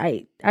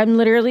even. I'm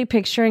literally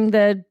picturing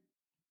the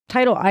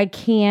title. I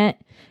can't.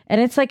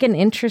 And it's like an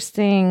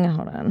interesting.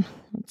 Hold on.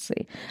 Let's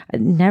see.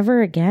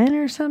 Never again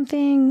or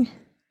something.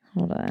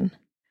 Hold on.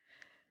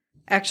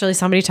 Actually,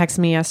 somebody texted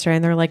me yesterday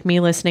and they're like, me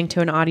listening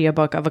to an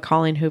audiobook of a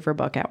Colleen Hoover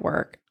book at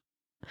work.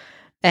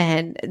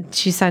 And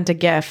she sent a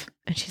GIF.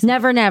 And she's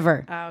Never, like,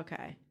 never. Oh,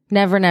 okay.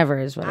 Never, never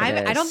is what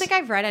it is. I don't think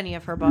I've read any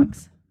of her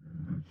books.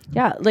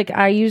 Yeah, like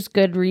I use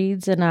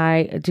Goodreads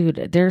and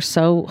dude, they're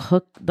so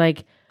hooked.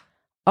 Like,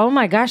 oh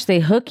my gosh, they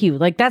hook you.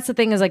 Like, that's the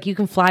thing is like you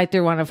can fly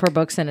through one of her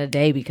books in a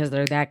day because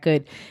they're that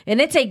good. And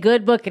it's a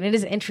good book and it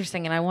is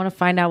interesting. And I want to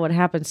find out what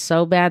happens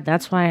so bad.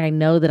 That's why I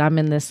know that I'm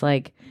in this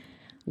like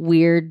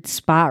weird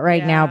spot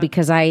right now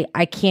because I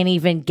can't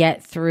even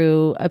get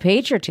through a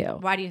page or 2.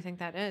 Why do you think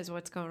that is?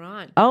 What's going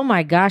on? Oh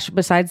my gosh,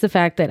 besides the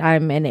fact that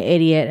I'm an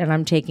idiot and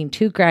I'm taking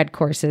 2 grad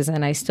courses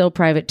and I still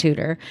private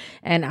tutor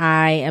and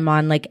I am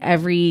on like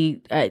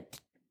every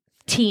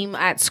team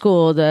at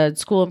school, the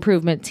school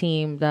improvement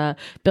team, the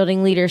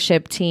building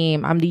leadership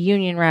team, I'm the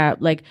union rep,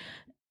 like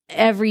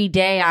every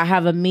day I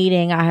have a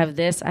meeting, I have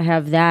this, I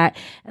have that.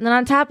 And then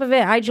on top of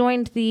it, I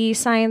joined the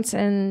science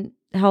and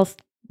health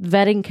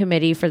vetting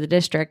committee for the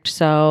district.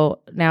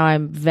 So now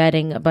I'm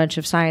vetting a bunch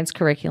of science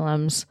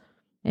curriculums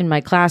in my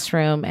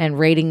classroom and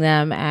rating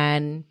them.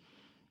 And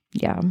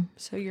yeah.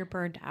 So you're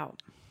burned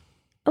out.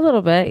 A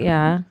little bit.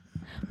 Yeah.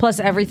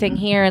 Plus everything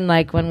here. And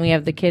like when we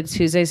have the kids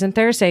Tuesdays and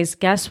Thursdays,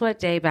 guess what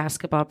day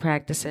basketball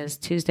practice is?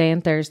 Tuesday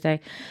and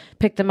Thursday.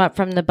 Pick them up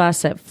from the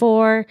bus at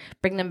 4,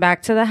 bring them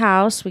back to the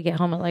house. We get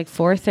home at like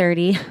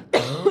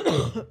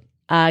 4:30.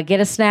 Get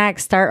a snack,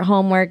 start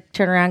homework,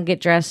 turn around,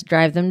 get dressed,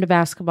 drive them to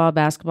basketball.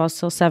 Basketball's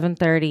till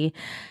 7:30.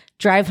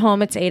 Drive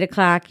home, it's 8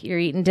 o'clock. You're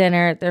eating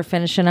dinner. They're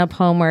finishing up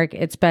homework.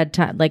 It's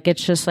bedtime. Like,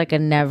 it's just like a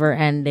never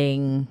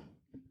ending.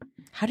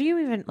 How do you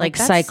even like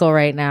cycle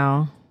right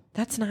now?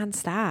 That's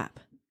nonstop.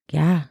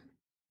 Yeah.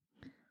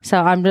 So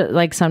I'm just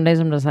like, some days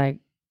I'm just like,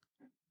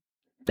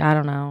 I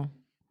don't know.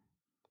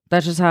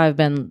 That's just how I've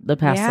been the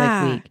past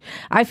like week.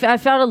 I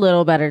felt a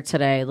little better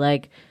today.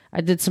 Like,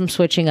 I did some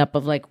switching up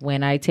of like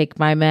when I take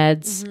my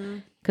meds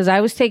because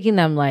I was taking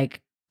them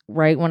like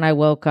right when I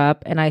woke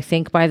up. And I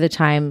think by the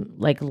time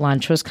like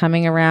lunch was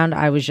coming around,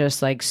 I was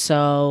just like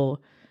so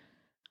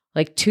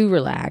like too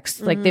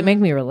relaxed. Like they make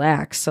me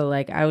relax. So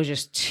like I was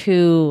just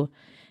too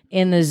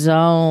in the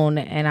zone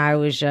and I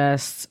was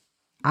just,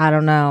 I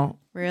don't know.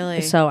 Really?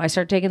 So I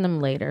start taking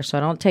them later. So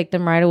I don't take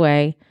them right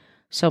away.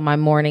 So my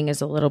morning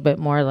is a little bit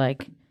more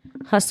like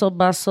hustle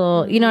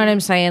bustle. You know what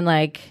I'm saying?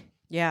 Like,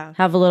 yeah,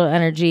 have a little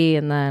energy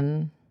and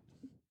then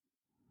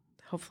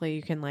hopefully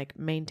you can like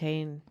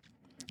maintain,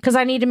 because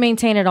I need to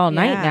maintain it all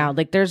night now.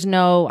 Like there's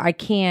no, I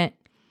can't,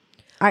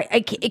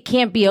 it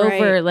can't be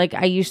over. Like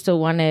I used to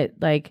want it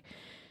like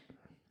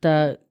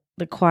the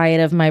quiet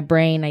of my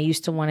brain. I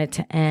used to want it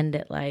to end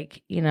at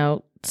like,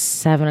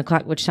 7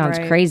 o'clock, which sounds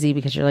crazy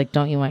because you're like,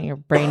 don't you want your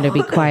brain to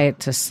be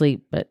quiet to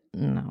sleep? But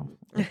no,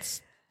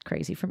 it's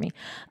crazy for me.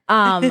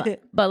 But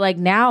like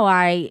now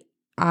I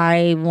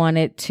want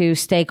it to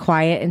stay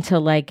quiet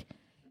until like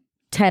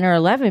 10 or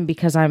 11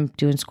 because I'm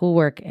doing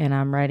schoolwork and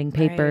I'm writing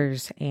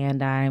papers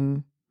and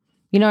I'm,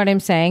 you know what I'm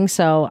saying?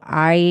 So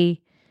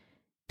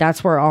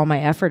that's where all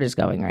my effort is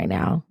going right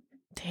now.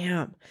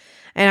 Damn.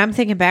 And I'm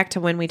thinking back to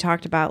when we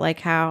talked about like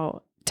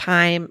how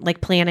time,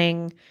 like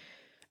planning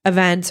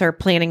events or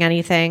planning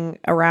anything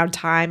around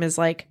time is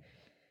like,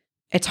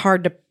 it's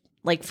hard to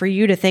like for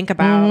you to think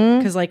about.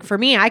 Because like for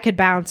me, I could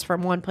bounce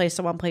from one place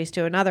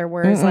to another.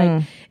 Whereas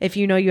like if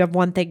you know you have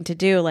one thing to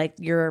do, like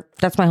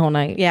that's my whole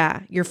night.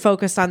 Yeah. You're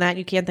focused on that.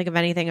 You can't think of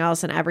anything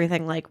else and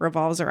everything like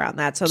revolves around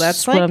that. So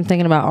that's like what I'm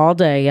thinking about all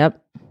day.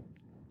 Yep.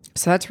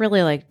 So that's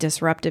really like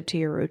disruptive to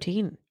your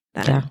routine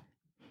then. Yeah.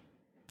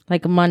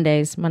 Like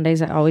Mondays,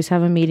 I always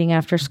have a meeting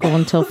after school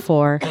until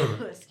 4,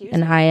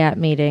 an IAT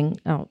meeting.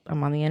 Oh,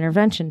 I'm on the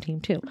intervention team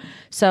too.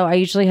 So I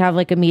usually have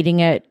like a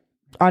meeting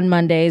on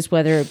Mondays,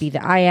 whether it be the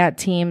IAT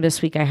team.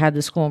 This week I had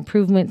the school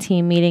improvement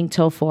team meeting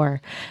till 4.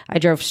 I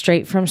drove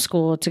straight from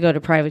school to go to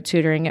private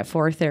tutoring at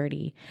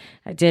 4:30.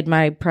 I did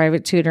my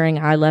private tutoring.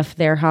 I left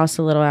their house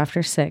a little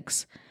after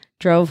 6,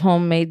 drove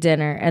home, made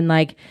dinner. And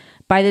like,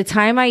 by the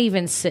time I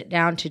even sit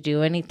down to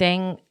do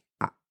anything,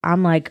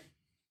 I'm like,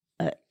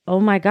 oh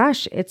my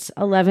gosh, it's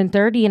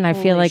 11:30 and I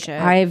feel like shit.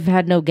 I've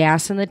had no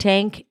gas in the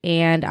tank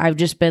and I've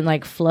just been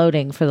like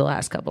floating for the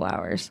last couple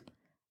hours.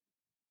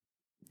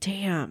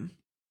 Damn.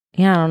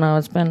 Yeah, I don't know.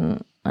 I've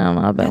been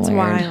That's weird.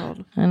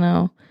 wild. I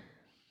know.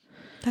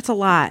 That's a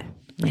lot.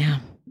 Yeah.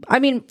 I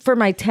mean, for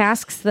my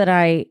tasks that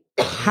I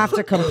have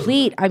to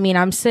complete, I mean,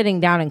 I'm sitting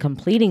down and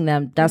completing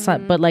them. That's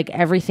not, but like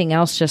everything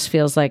else just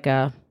feels like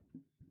a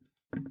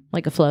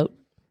float.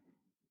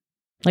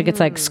 Like it's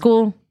like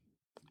school,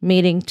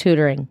 meeting,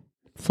 tutoring,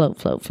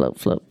 float,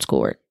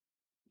 schoolwork,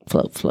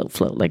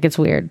 float. Like it's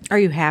weird. Are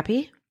you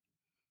happy?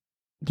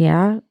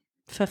 Yeah.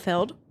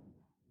 Fulfilled?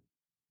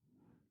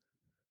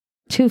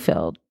 Too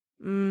filled.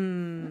 You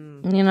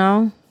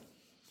know?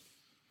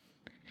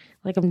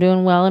 Like I'm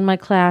doing well in my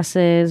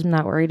classes. I'm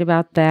not worried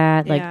about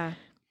that. Like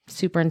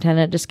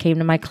superintendent just came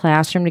to my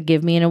classroom to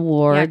give me an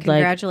award. Yeah,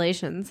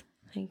 congratulations.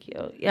 Like, thank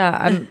you. Yeah,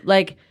 I'm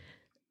like,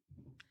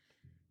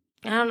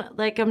 I don't know,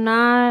 like I'm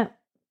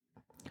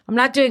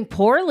not doing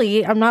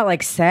poorly. I'm not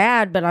like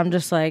sad, but I'm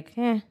just like,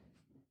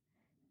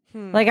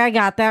 Like I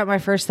got that. My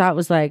first thought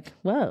was like,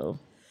 whoa.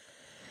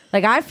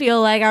 Like I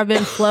feel like I've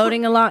been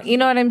floating along. You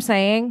know what I'm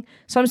saying?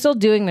 So I'm still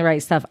doing the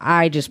right stuff.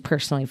 I just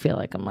personally feel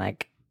like I'm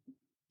like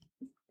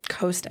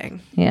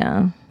coasting.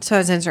 Yeah. So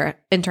it's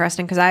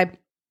interesting because I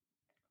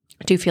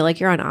do feel like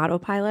you're on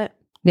autopilot.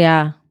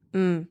 Yeah.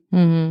 It's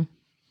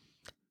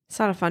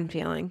not a fun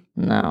feeling.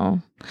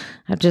 No.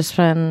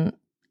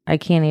 I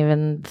can't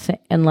even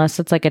unless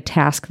it's like a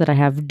task that I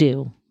have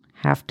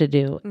to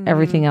do.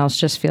 Everything else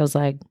just feels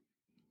like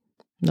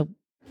nope.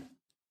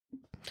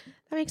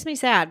 That makes me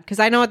sad because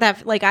I know what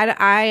that like.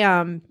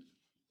 I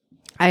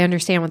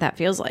understand what that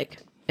feels like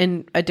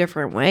in a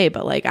different way,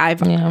 but like I've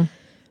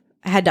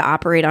had to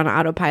operate on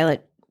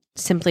autopilot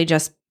simply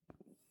just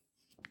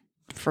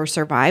for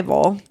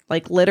survival.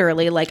 Like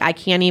literally, like I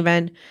can't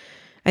even.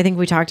 I think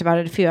we talked about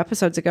it a few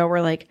episodes ago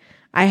where like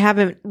I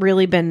haven't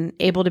really been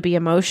able to be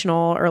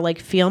emotional or like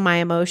feel my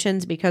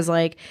emotions because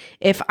like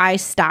if I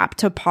stop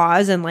to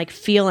pause and like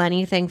feel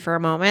anything for a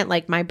moment,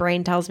 like my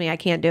brain tells me I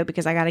can't do it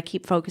because I got to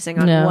keep focusing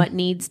on what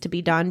needs to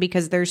be done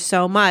because there's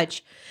so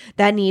much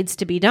that needs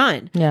to be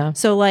done. Yeah.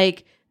 So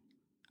like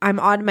I'm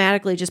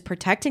automatically just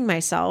protecting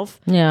myself.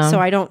 Yeah. So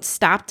I don't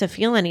stop to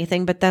feel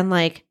anything. But then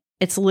like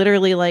it's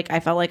literally like I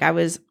felt like I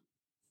was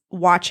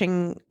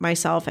watching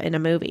myself in a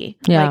movie.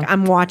 Yeah. Like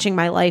I'm watching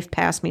my life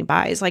pass me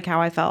by is like how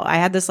I felt. I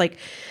had this like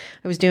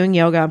I was doing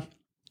yoga.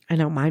 I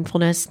know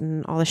mindfulness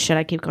and all this shit.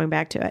 I keep going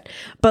back to it.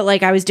 But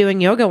like I was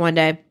doing yoga one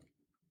day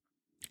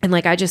and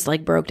like I just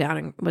like broke down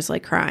and was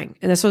like crying.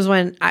 And this was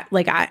when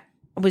I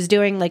was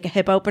doing like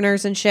hip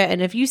openers and shit. And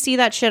if you see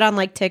that shit on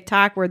like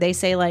TikTok where they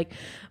say like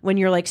when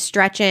you're like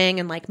stretching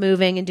and like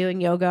moving and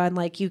doing yoga and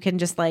like you can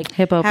just like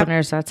hip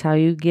openers, that's how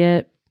you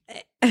get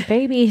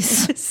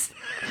babies.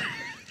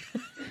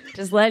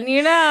 Just letting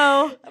you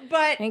know,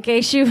 but in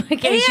case you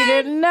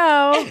didn't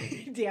know.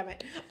 Damn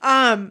it.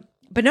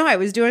 But no, I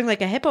was doing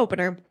like a hip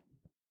opener,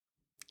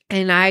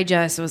 and I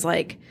just was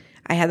like,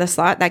 I had this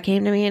thought that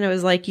came to me, and it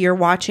was like, you're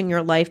watching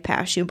your life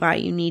pass you by.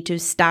 You need to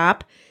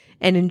stop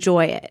and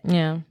enjoy it.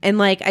 Yeah. And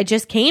like, it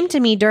just came to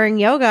me during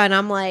yoga, and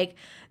I'm like,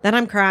 then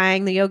I'm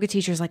crying. The yoga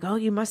teacher's like, oh,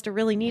 you must have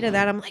really needed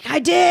that. I'm like, I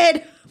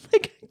did.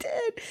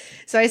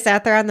 So I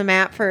sat there on the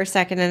mat for a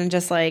second and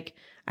just like.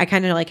 I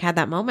kind of like had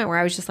that moment where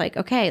I was just like,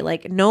 okay,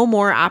 like no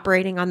more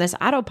operating on this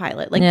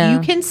autopilot. Like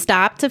you can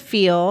stop to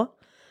feel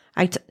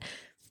that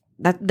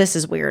this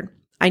is weird.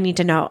 I need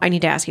to know. I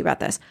need to ask you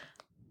about this.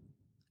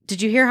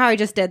 Did you hear how I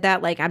just did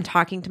that? Like I'm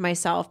talking to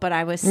myself, but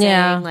I was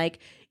saying like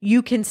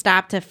you can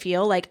stop to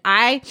feel like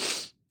I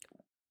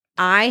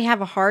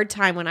have a hard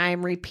time when I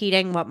am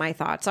repeating what my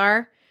thoughts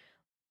are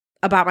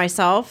about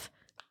myself.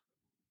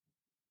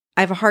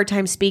 I have a hard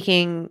time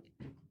speaking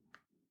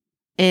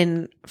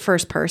in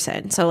first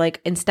person. So like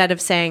instead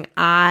of saying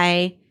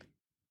I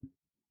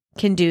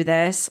can do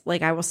this,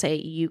 like I will say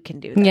you can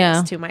do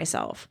this to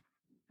myself.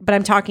 But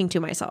I'm talking to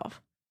myself.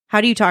 How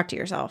do you talk to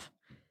yourself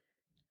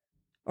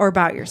or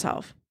about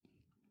yourself?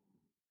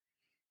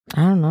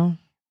 I don't know.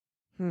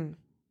 Hmm.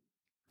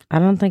 I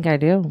don't think I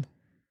do.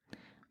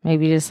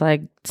 Maybe just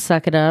like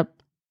suck it up,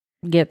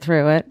 get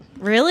through it.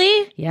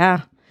 Really?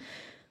 Yeah.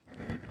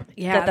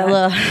 Yeah. Got that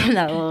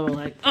little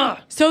like,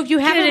 So if you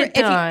have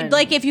done.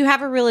 if you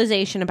have a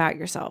realization about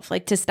yourself,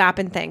 like to stop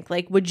and think,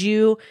 like would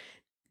you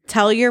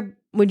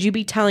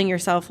be telling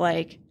yourself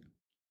like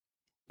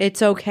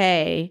it's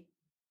okay?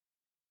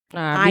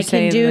 I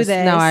can do this.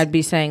 No, I'd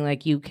be saying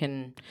like you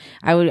can.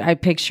 I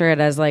picture it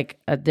as like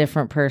a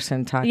different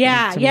person talking.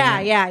 to me.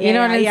 You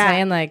know what I'm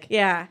saying? Like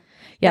yeah.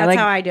 Yeah, That's like,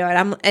 how I do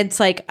it. It's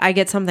like I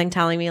get something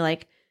telling me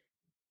like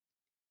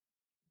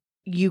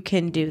you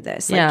can do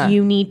this. Like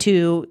you need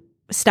to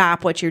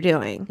stop what you're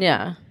doing.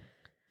 Yeah.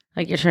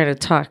 Like you're trying to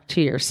talk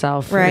to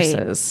yourself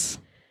versus.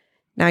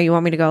 Now you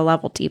want me to go a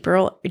level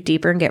deeper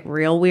and get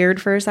real weird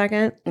for a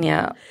second?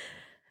 Yeah.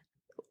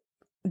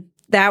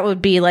 That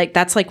would be like,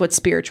 that's like what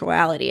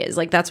spirituality is.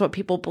 Like that's what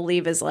people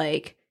believe is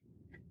like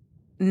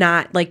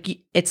not like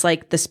it's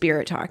like the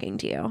spirit talking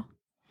to you.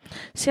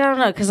 See, I don't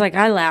know, because like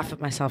I laugh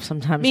at myself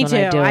sometimes. Me when too.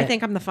 I do it. I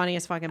think I'm the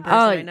funniest fucking person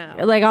I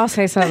know. Like I'll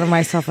say something to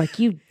myself like,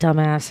 "You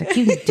dumbass! Like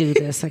you can do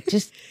this! Like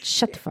just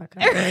shut the fuck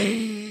up!"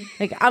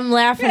 Like I'm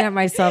laughing at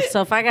myself.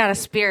 So if I got a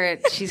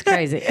spirit, she's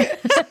crazy.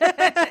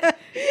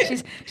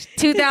 She's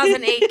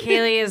 2008.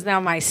 Kaylee is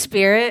now my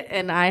spirit,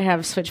 and I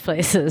have switched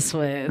places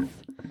with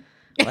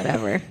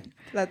whatever.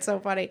 That's so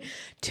funny.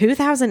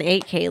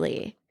 2008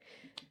 Kaylee.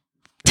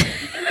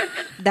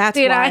 That's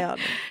Dude, wild.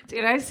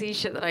 I see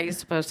shit that I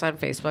used to post on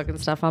Facebook and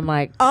stuff. I'm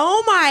like,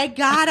 oh my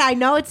God, I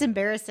know it's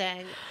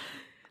embarrassing.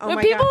 when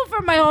people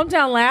from my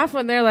hometown laugh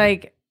when they're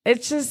like,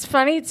 it's just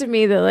funny to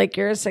me that like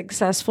you're a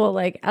successful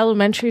like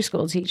elementary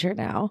school teacher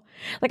now.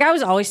 Like I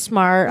was always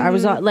smart. I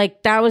was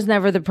like, that was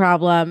never the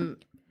problem.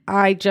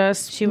 I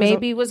just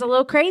was a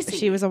little crazy.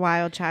 She was a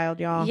wild child,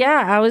 y'all.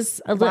 Yeah, I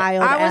was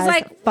wild. I was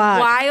like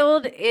fuck.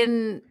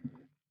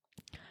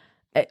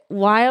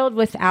 wild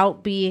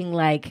without being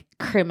like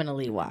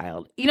criminally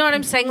wild. You know what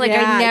I'm saying? Like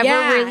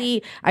Yeah,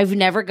 I've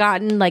never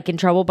gotten like in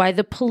trouble by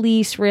the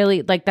police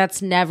really. Like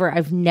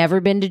I've never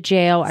been to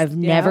jail. I've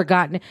never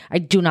I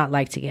do not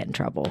like to get in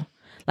trouble.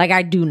 Like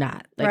I do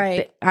not. Like,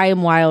 right. I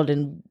am wild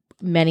in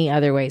many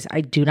other ways.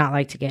 I do not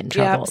like to get in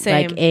trouble.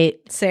 Same. Like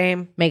it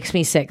Same. makes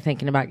me sick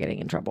thinking about getting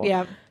in trouble.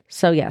 Yeah.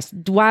 So yes,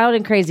 wild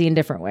and crazy in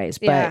different ways,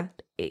 but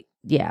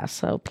yeah.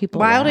 So people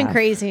wild laugh. and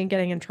crazy and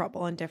getting in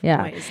trouble in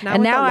different ways.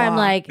 And now I'm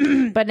like,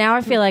 but now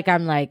I feel like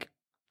I'm like,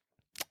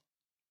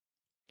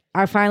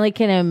 I finally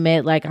can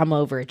admit like I'm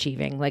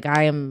overachieving. Like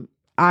I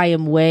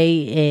am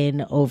way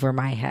in over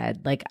my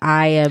head. Like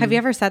I am. Have you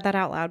ever said that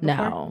out loud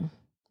before?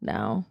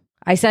 No.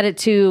 I said it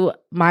to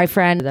my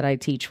friend that I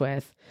teach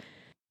with.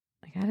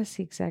 I gotta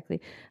see exactly.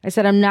 I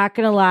said, I'm not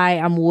gonna lie,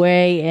 I'm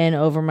way in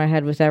over my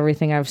head with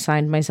everything I've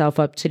signed myself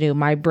up to do.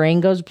 My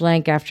brain goes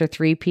blank after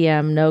 3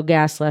 p.m., no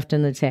gas left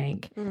in the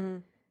tank. Mm-hmm.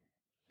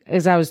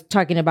 As I was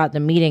talking about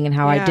the meeting and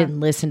how I didn't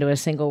listen to a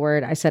single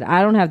word, I said,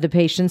 I don't have the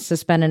patience to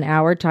spend an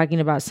hour talking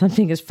about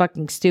something as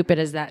fucking stupid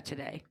as that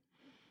today.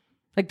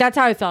 Like, that's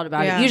how I felt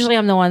about it. Usually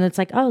I'm the one that's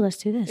like, oh, let's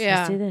do this.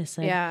 Let's do this.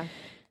 Like,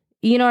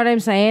 you know what I'm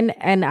saying?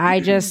 And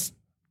I just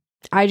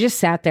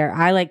sat there.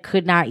 I like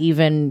could not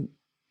even.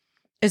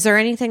 Is there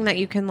anything that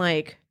you can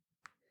like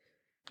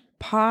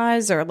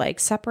pause or like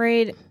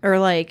separate or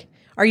like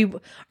are you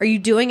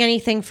doing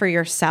anything for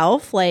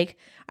yourself? Like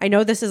I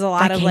know this is a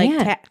lot of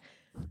like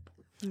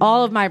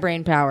all of my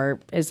brain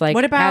power is like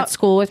what about at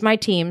school with my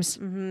teams,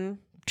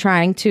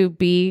 trying to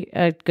be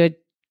a good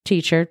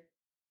teacher.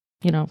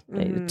 You know,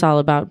 it's all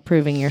about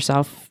proving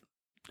yourself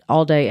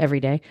all day, every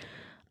day.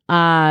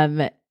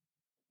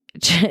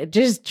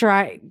 Just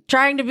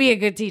trying to be a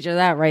good teacher.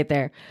 That right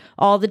there,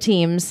 all the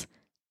teams.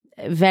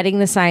 Vetting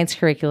the science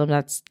curriculum,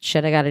 that's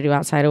shit I got to do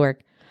outside of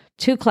work.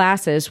 2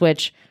 classes,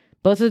 which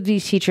both of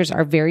these teachers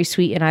are very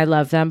sweet and I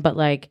love them, but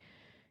like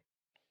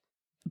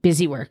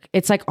busy work.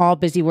 It's like all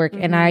busy work.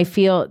 And I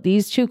feel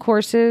these 2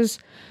 courses,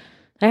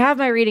 I have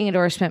my reading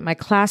endorsement. My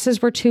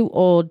classes were too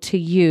old to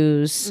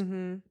use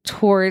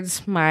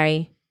towards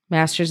my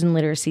master's in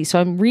literacy. So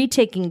I'm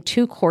retaking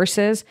 2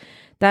 courses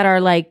that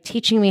are like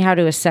teaching me how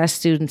to assess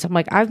students. I'm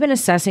like, I've been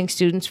assessing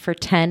students for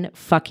 10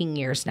 fucking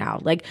years now.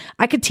 Like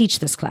I could teach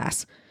this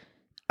class.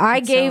 I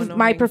gave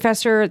my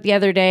professor the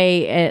other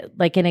day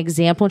like an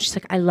example and she's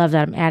like, I love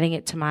that. I'm adding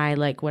it to my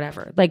like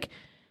whatever. Like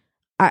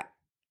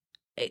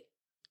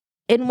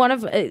in one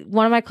of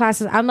my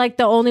classes, I'm like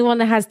the only one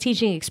that has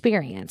teaching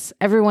experience.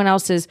 Everyone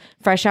else is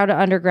fresh out of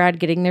undergrad,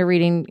 getting their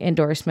reading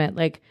endorsement.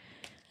 Like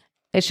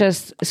it's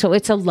just, so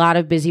it's a lot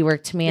of busy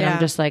work to me. And I'm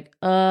just like,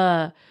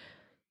 I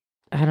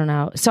don't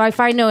know. So I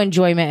find no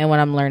enjoyment in what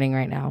I'm learning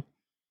right now.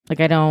 Like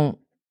I don't.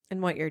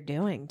 And what you're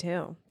doing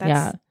too.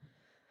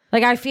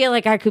 Like, I feel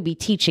like I could be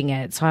teaching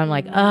it. So I'm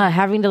like,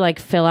 having to like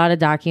fill out a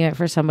document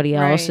for somebody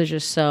else is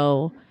just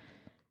so.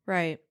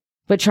 Right.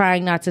 But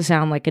trying not to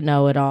sound like a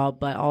know-it-all,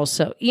 but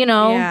also, you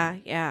know.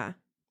 Yeah.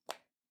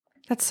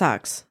 That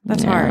sucks.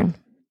 That's hard.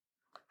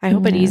 I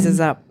hope it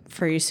eases up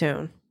for you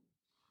soon.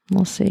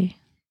 We'll see.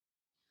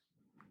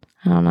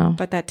 I don't know.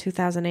 But that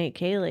 2008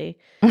 Kaylee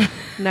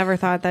never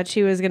thought that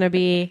she was going to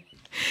be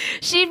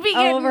She'd be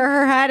over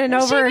her head and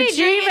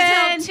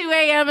overachieving until 2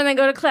 a.m. and then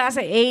go to class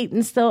at 8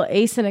 and still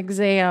ace an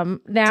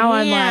exam. Now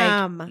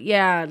I'm like,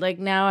 yeah, like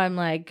now I'm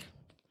like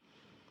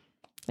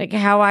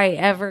how I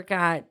ever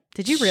got.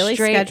 Did you really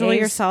schedule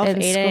yourself 8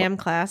 a.m.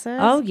 classes?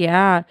 Oh,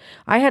 yeah.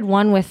 I had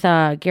one with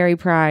Gary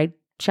Pride.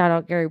 Shout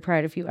out Gary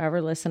Pride if you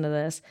ever listen to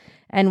this.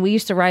 And we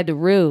used to ride the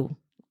Roo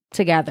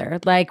together.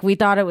 Like, we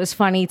thought it was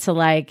funny to,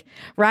 like,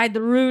 ride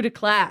the Roo to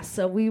class.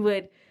 So we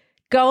would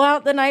go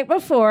out the night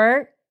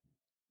before.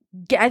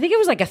 I think it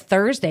was like a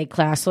Thursday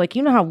class. So, like,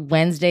 you know how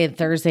Wednesday and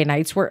Thursday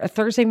nights were? A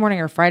Thursday morning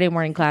or Friday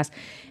morning class.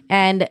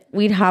 And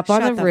we'd hop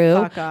on the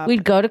Roo.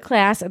 We'd go to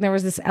class, and there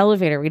was this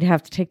elevator we'd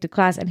have to take to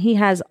class. And he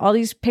has all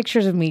these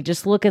pictures of me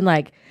just looking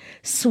like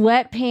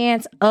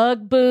sweatpants,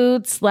 Ugg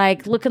boots,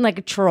 like looking like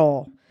a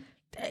troll.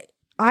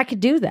 I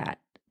could do that.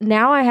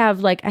 Now I have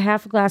like a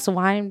half a glass of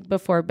wine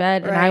before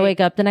bed, and I wake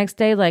up the next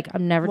day like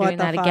I'm never doing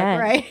that again.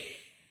 Right?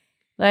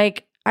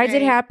 Like I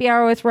did happy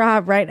hour with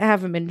Rob, right? I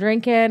haven't been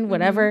drinking,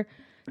 whatever.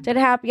 Did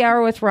happy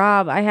hour with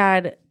Rob. I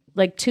had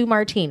like 2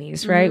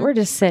 martinis, right? We're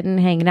just sitting,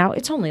 hanging out.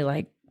 It's only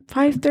like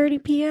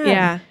 5:30 p.m.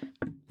 Yeah.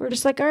 We're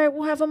just like, all right,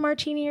 we'll have a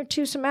martini or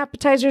 2, some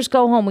appetizers,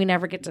 go home. We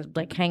never get to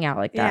like hang out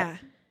like that. Yeah.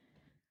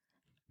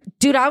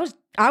 Dude,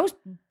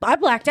 I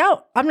blacked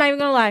out. I'm not even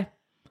gonna lie.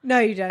 No,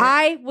 you didn't.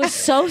 I was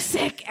so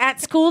sick at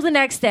school the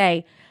next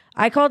day.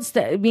 I called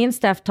me and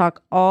Steph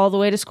talk all the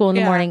way to school in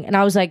the morning. And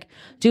I was like,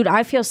 dude,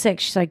 I feel sick.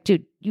 She's like,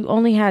 dude, you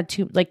only had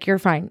 2, like, you're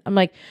fine. I'm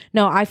like,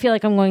 no, I feel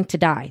like I'm going to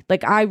die.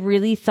 Like, I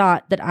really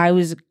thought that I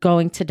was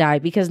going to die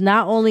because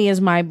not only is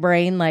my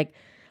brain like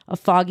a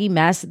foggy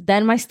mess,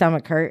 then my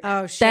stomach hurt.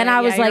 Oh, shit. Then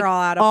I was like,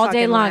 all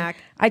day long. Whack.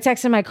 I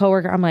texted my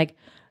coworker. I'm like,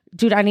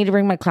 dude, I need to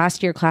bring my class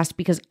to your class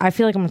because I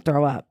feel like I'm going to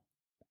throw up.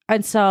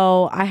 And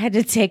so I had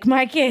to take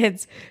my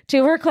kids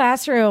to her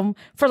classroom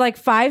for like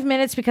 5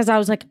 minutes because I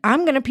was like,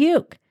 I'm going to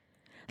puke.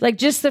 Like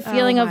just the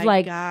feeling of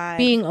like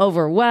being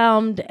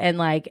overwhelmed and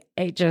like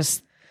it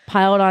just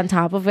piled on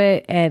top of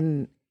it.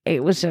 And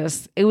it was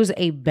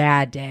a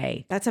bad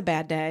day. That's a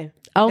bad day.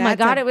 Oh my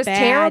God, it was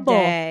terrible.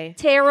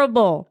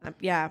 Terrible.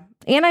 Yeah.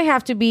 And I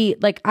have to be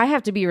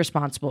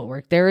responsible at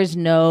work. There is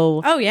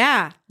no. Oh,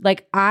 yeah.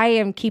 Like I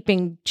am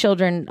keeping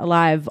children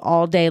alive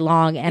all day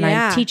long and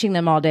I'm teaching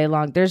them all day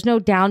long. There's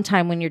no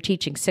downtime when you're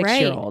teaching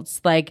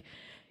 6-year-olds. Like,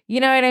 you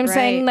know what I'm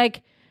saying?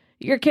 Like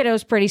your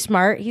kiddo's pretty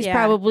smart. He's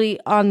probably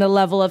on the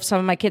level of some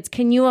of my kids.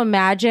 Can you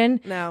imagine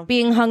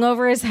being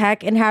hungover as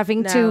heck and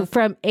having to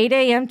from 8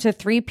 a.m. to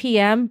 3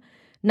 p.m.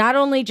 not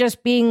only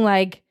just being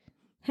like,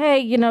 hey,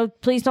 you know,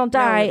 please don't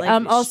die.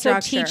 I'm also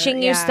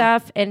teaching you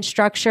stuff and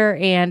structure,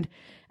 and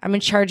I'm in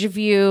charge of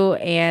you,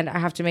 and I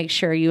have to make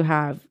sure you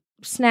have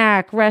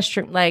snack,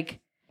 restroom. Like,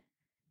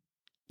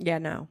 yeah,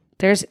 no.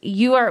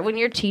 When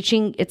you're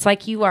teaching, it's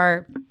like you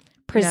are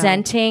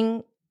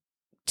presenting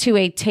to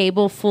a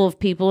table full of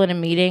people in a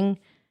meeting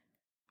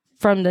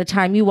from the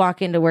time you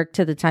walk into work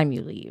to the time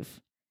you leave.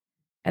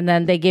 And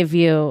then they give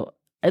you,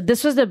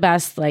 this was the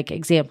best like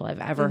example I've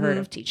ever heard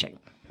of teaching.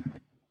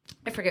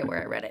 I forget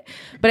where I read it,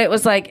 but it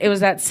was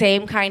that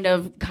same kind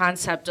of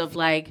concept of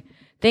like,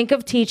 think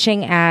of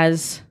teaching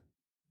as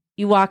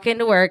you walk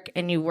into work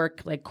and you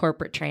work like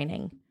corporate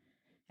training,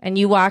 and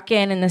you walk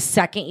in, and the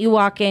second you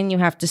walk in, you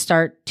have to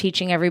start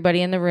teaching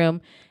everybody in the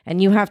room,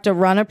 and you have to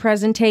run a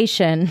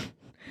presentation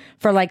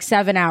for like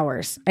 7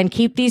 hours and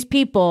keep these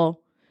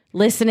people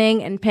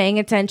listening and paying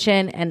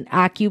attention and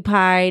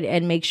occupied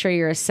and make sure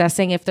you're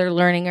assessing if they're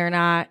learning or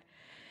not.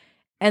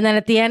 And then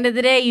at the end of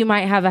the day, you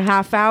might have a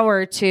half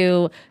hour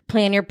to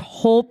plan your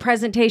whole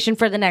presentation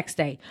for the next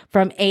day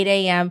from 8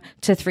 a.m.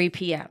 to 3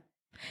 p.m.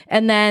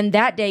 And then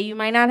that day, you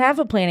might not have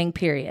a planning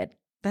period.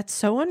 That's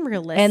so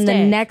unrealistic. And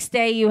the next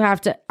day, you have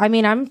to, I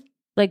mean, I'm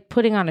like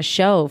putting on a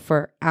show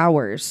for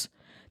hours.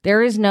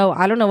 There is no,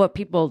 I don't know what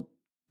people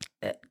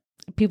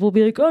will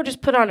be like, oh,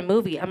 just put on a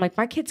movie. I'm like,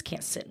 my kids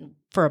can't sit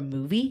for a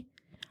movie.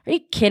 Are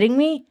you kidding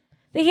me?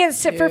 They can't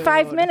sit for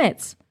 5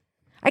 minutes.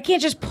 I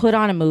can't just put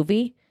on a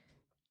movie.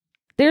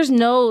 There's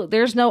no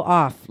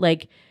off.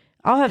 Like,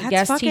 I'll have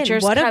guest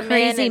teachers come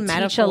in and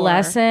teach a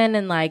lesson,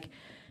 and like,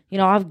 you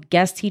know, I'll have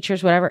guest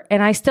teachers, whatever.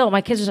 And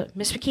my kids are like,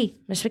 Miss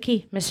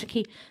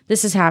McKee,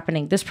 this is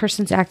happening. This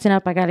person's acting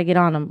up. I got to get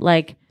on them.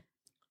 Like,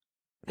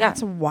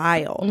 that's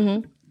wild.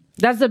 Mm-hmm.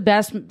 That's the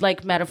best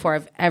like metaphor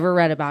I've ever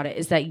read about it,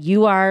 is that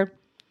you are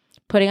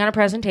putting on a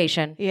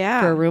presentation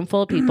for a room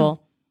full of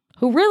people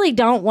who really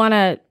don't want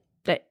to.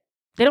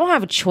 They don't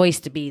have a choice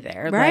to be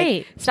there. Right.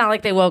 Like, it's not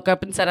like they woke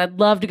up and said, I'd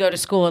love to go to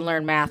school and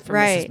learn math from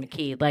Mrs.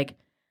 McKee. Like,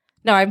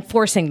 no, I'm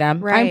forcing them.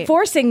 Right. I'm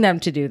forcing them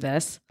to do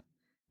this.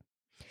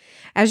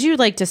 As you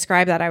like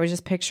describe that, I was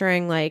just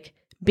picturing like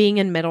being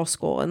in middle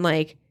school and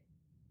like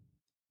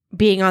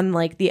being on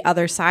like the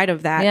other side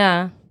of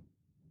that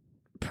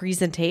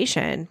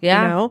presentation.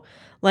 Yeah. You know?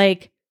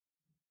 Like,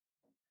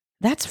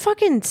 that's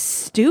fucking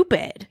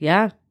stupid.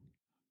 Yeah.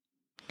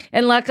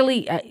 And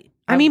luckily,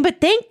 I mean,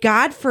 but thank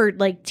God for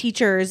like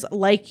teachers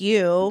like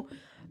you.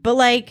 But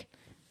like,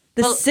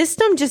 The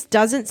system just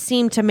doesn't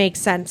seem to make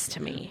sense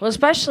to me. Well,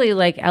 especially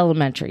like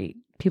elementary.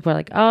 People are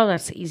like, oh,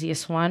 that's the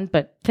easiest one.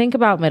 But think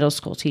about middle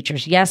school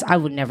teachers. Yes, I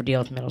would never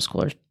deal with middle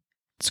schoolers.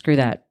 Screw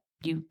that.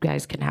 You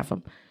guys can have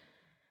them.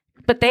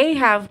 But they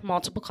have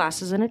multiple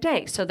classes in a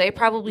day. So they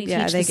probably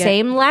teach the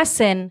same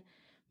lesson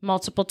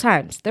multiple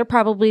times. They're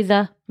probably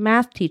the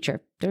math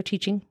teacher. They're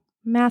teaching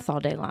math all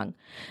day long.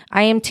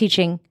 I am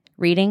teaching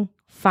reading,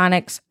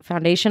 phonics,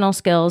 foundational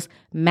skills,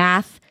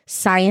 math,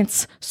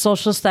 science,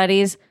 social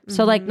studies.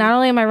 So like not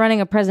only am I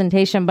running a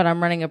presentation, but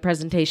I'm running a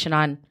presentation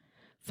on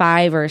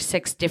 5 or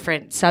 6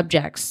 different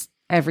subjects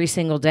every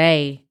single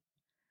day,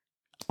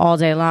 all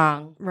day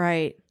long.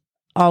 Right.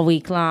 All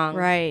week long.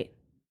 Right.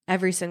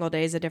 Every single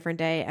day is a different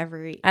day.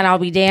 And I'll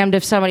be damned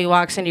if somebody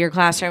walks into your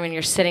classroom and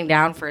you're sitting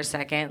down for a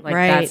second. Like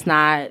that's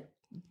not.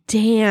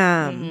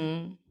 Damn.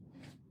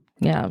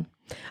 Mm-hmm. Yeah.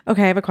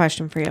 Okay, I have a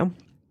question for you.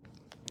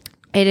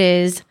 It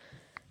is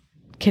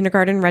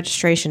kindergarten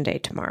registration day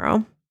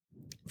tomorrow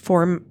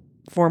for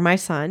my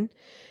son.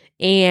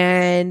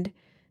 And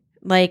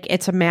like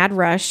it's a mad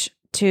rush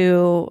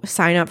to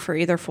sign up for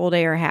either full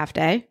day or half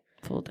day.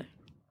 Full day.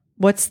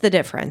 What's the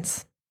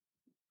difference?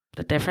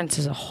 The difference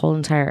is a whole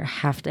entire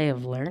half day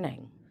of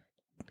learning.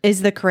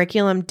 Is the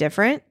curriculum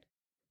different?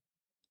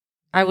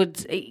 I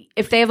would,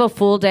 if they have a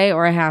full day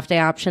or a half day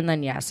option,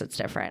 then yes, it's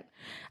different.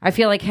 I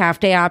feel like half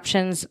day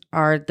options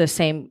are the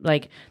same.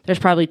 Like there's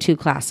probably 2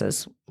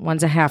 classes.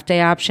 One's a half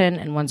day option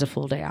and one's a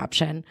full day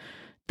option.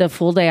 The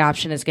full day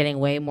option is getting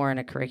way more in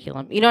a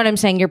curriculum. You know what I'm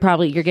saying? You're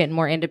getting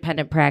more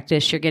independent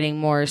practice. You're getting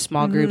more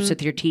small groups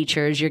with your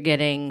teachers. You're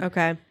getting,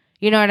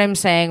 you know what I'm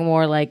saying?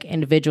 More like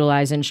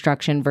individualized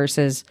instruction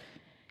versus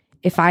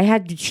if I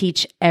had to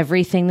teach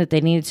everything that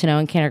they needed to know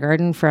in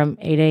kindergarten from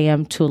 8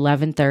 a.m. to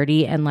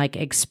 11:30 and like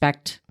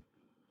expect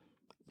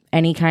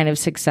any kind of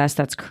success,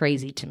 that's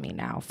crazy to me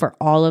now. For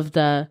all of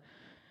the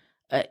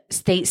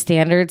state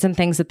standards and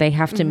things that they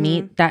have to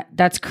meet,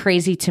 that's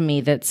crazy to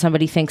me that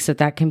somebody thinks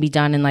that can be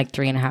done in like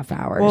 3.5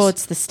 hours. Well,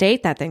 it's the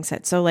state that thinks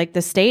it. So like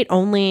the state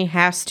only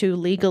has to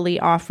legally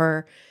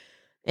offer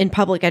in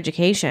public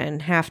education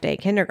half-day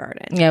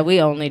kindergarten. Yeah,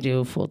 we only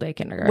do full-day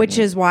kindergarten. Which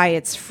is why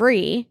it's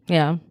free.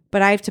 Yeah.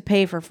 But I have to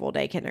pay for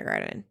full-day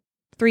kindergarten.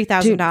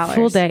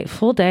 $3,000.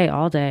 Full day,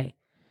 all day.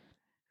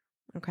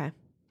 Okay.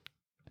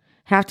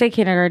 Half-day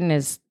kindergarten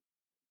is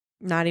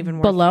not even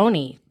worth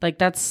baloney. Like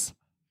that's,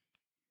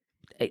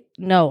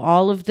 no,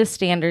 all of the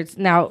standards.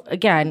 Now,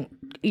 again,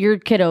 your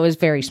kiddo is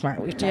very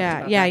smart. We've talked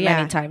about that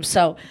many times.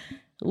 So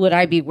would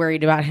I be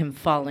worried about him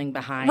falling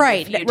behind?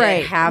 Right,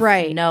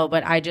 right. No,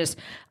 but I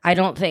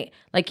don't think,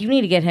 like, you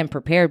need to get him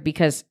prepared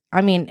because,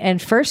 I mean, in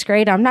first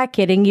grade, I'm not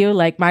kidding you.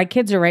 Like, my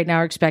kids are right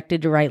now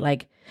expected to write,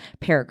 like,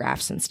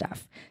 paragraphs and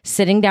stuff.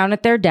 Sitting down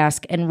at their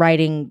desk and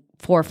writing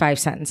 4 or 5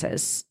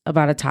 sentences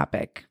about a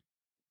topic.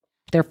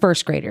 They're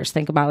first graders.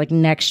 Think about, like,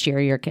 next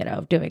year, your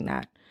kiddo doing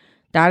that.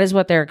 That is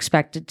what they're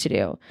expected to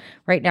do.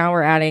 Right now,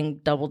 we're adding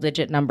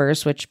double-digit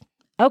numbers, which,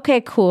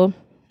 okay, cool.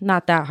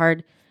 Not that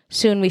hard.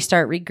 Soon we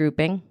start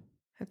regrouping.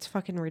 That's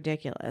fucking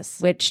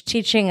ridiculous. Which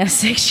teaching a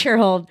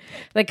 6-year-old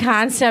the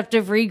concept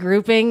of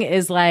regrouping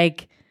is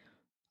like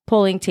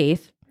pulling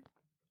teeth.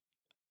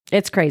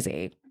 It's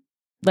crazy.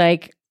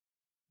 Like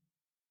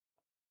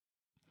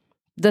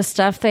the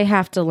stuff they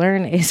have to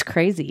learn is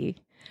crazy.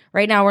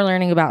 Right now we're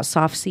learning about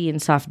soft C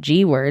and soft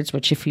G words,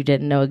 which if you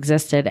didn't know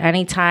existed.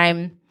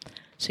 Anytime,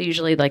 so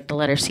usually like the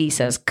letter C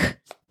says K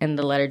and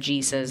the letter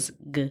G says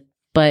G.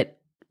 But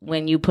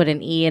when you put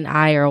an E, an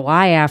I, or a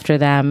Y after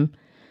them,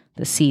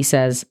 the C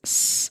says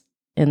S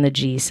and the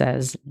G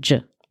says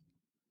J.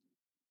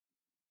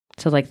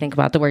 So, like, think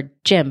about the word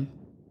gym.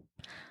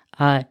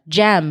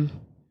 Gem.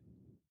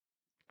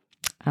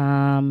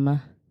 Damn.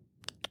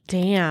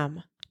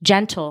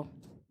 Gentle.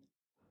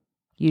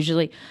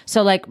 Usually.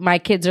 So, like, my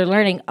kids are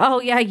learning, oh,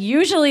 yeah,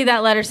 usually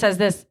that letter says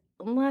this,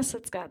 unless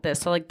it's got this.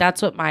 So, like,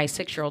 that's what my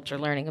 6-year-olds are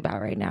learning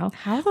about right now.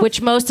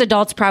 Which most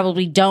adults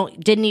probably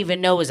didn't even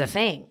know was a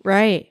thing.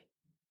 Right.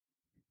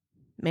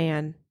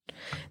 Man,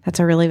 that's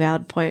a really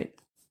valid point.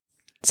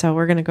 So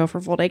we're going to go for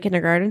full day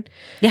kindergarten.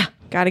 Yeah.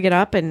 Got to get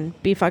up and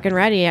be fucking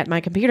ready at my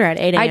computer at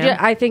 8 a.m.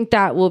 I think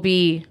that will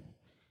be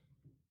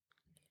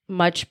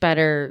much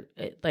better,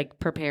 like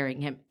preparing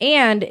him.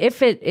 And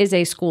if it is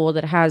a school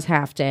that has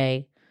half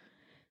day,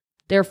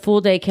 their full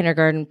day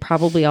kindergarten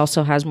probably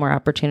also has more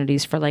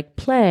opportunities for like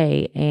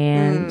play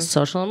and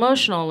social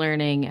emotional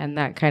learning and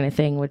that kind of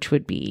thing, which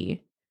would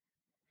be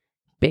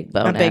big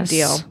bonus. A big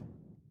deal.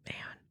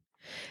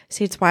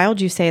 See, it's wild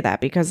you say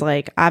that because,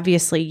 like,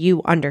 obviously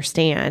you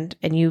understand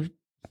and you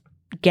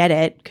get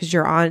it because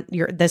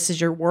this is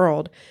your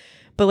world.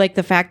 But, like,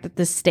 the fact that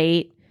the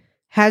state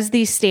has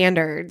these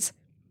standards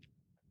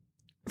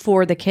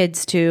for the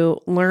kids to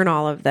learn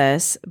all of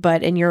this,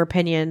 but in your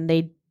opinion,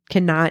 they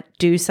cannot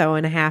do so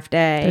in a half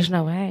day. There's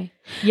no way.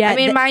 Yeah, I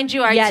mean, mind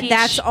you, I teach.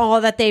 That's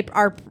all that they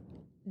are.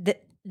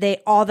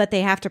 All that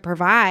they have to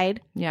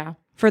provide. Yeah,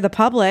 for the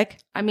public.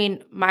 I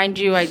mean, mind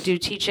you, I do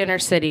teach inner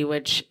city,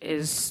 which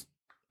is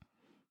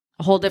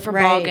a whole different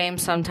ball game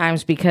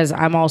sometimes because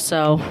I'm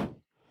also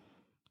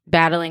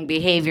battling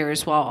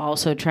behaviors while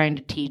also trying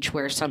to teach,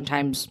 where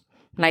sometimes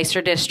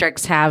nicer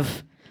districts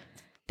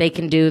they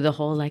can do the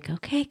whole like,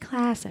 okay,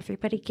 class,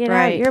 everybody get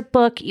out your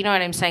book. You know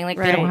what I'm saying? Like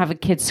they don't have a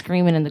kid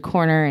screaming in the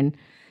corner and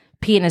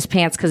peeing his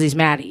pants because he's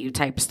mad at you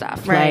type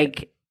stuff. Right.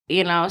 Like,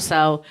 you know,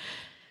 so,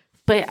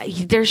 but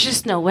there's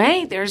just no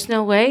way. There's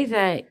no way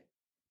that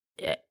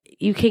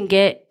you can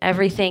get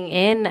everything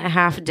in a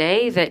half a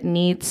day that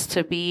needs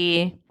to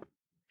be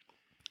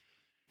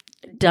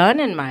done,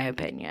 in my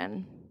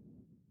opinion.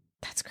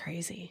 That's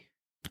crazy.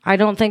 I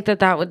don't think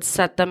that would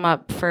set them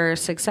up for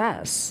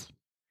success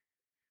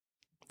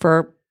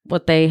for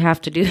what they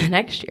have to do the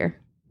next year.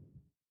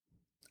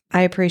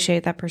 I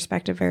appreciate that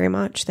perspective very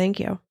much. Thank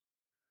you.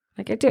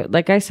 Like I do.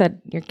 Like I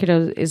said, your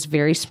kiddo is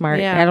very smart.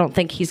 Yeah. I don't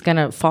think he's going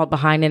to fall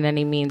behind in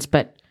any means,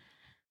 but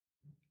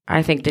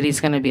I think that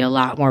he's going to be a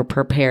lot more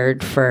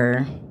prepared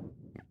for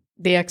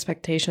the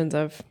expectations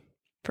of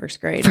first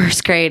grade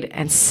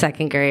and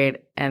second grade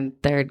and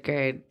third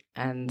grade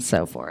and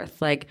so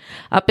forth. Like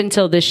up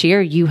until this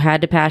year, you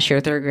had to pass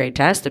your third grade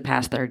test to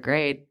pass third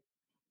grade.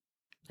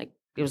 Like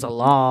it was a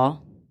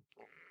law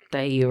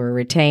that you were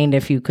retained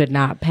if you could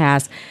not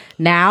pass.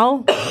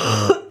 Now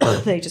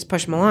they just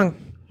push them along.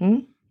 Hmm?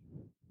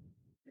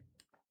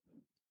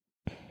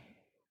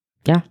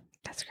 Yeah.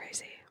 That's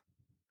crazy.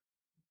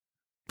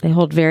 They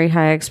hold very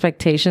high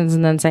expectations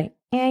and then say,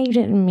 yeah, you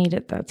didn't meet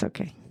it. That's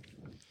okay.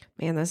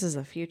 Man, this is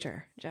the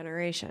future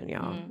generation,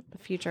 y'all. The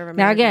future of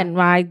America. Now, again,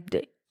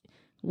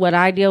 what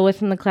I deal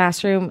with in the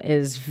classroom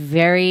is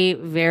very,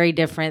 very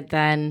different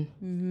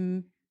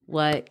than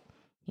what,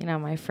 you know,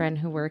 my friend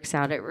who works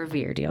out at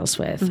Revere deals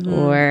with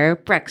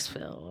or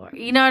Brecksville. Or,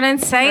 you know what I'm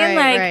saying?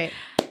 Right.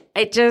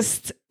 It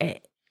just...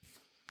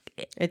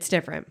 It's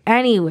different.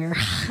 Anywhere,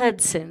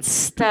 Hudson,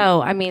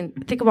 Stowe. I mean,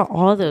 think about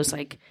all those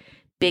like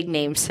big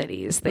name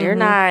cities. They're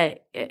not,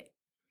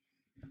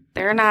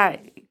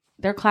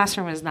 their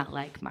classroom is not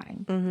like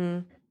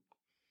mine.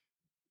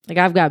 Like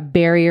I've got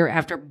barrier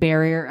after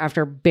barrier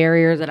after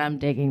barrier that I'm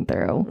digging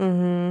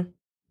through.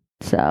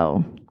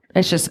 So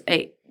it's just,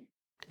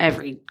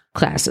 every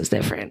class is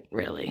different,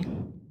 really.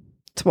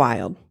 It's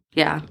wild.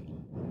 Yeah.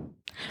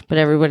 But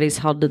everybody's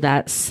held to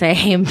that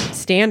same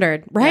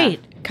standard. Right.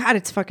 Yeah. God,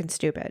 it's fucking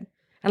stupid.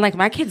 And like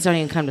my kids don't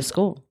even come to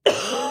school.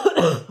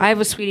 I have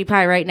a sweetie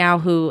pie right now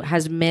who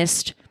has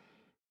missed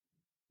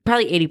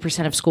probably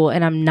 80% of school.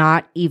 And I'm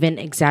not even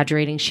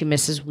exaggerating. She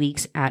misses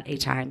weeks at a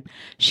time.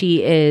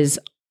 She is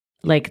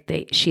like,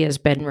 she has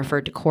been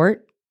referred to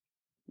court.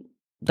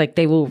 Like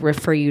they will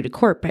refer you to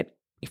court, but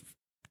if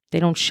they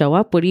don't show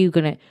up, what are you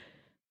going to,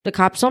 the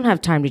cops don't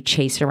have time to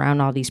chase around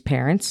all these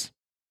parents.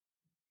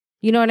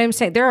 You know what I'm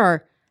saying? There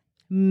are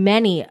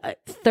many,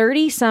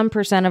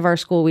 30-some% of our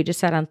school, we just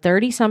sat on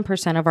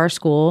 30-some% of our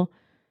school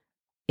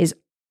is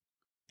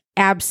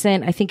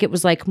absent. I think it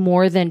was like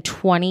more than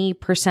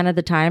 20% of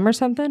the time or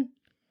something.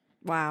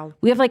 Wow.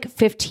 We have like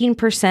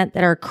 15%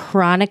 that are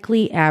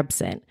chronically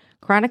absent.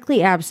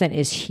 Chronically absent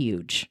is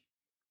huge.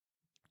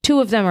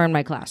 2 of them are in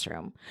my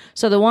classroom.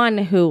 So the one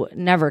who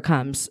never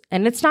comes,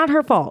 and it's not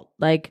her fault.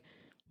 Like,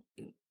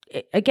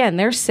 again,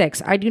 there's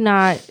 6. I do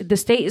not, the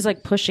state is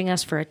like pushing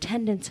us for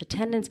attendance.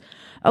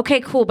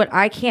 Okay, cool. But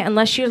I can't,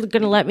 unless you're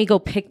going to let me go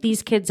pick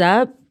these kids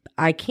up,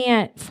 I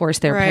can't force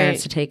their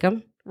parents to take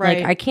them. Right.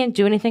 Like I can't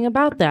do anything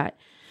about that.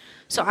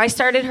 So I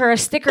started her a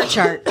sticker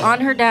chart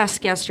on her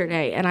desk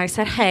yesterday. And I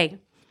said, hey,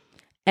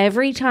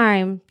 every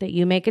time that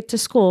you make it to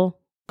school,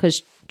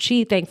 because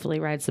she thankfully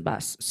rides the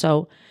bus.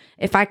 So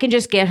if I can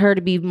just get her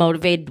to be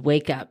motivated to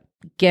wake up,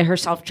 get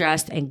herself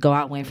dressed and go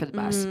out and wait for the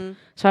bus.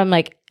 So I'm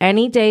like,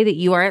 any day that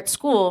you are at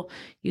school,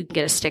 you can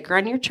get a sticker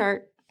on your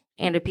chart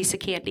and a piece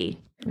of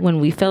candy.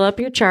 When we fill up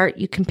your chart,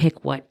 you can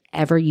pick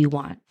whatever you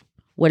want.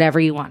 Whatever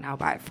you want, I'll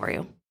buy it for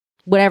you.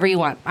 Whatever you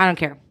want. I don't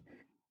care.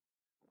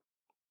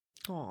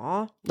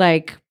 Aw.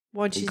 Like,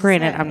 What'd she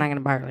granted, say? I'm not going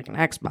to buy her like an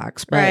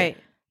Xbox, but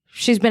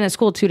she's been at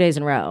school 2 days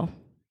in a row.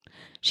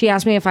 She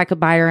asked me if I could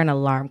buy her an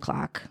alarm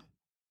clock.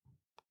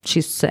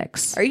 She's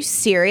 6. Are you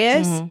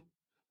serious?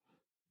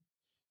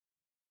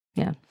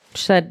 Yeah.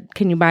 She said,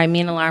 can you buy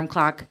me an alarm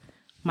clock?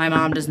 My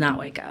mom does not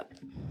wake up.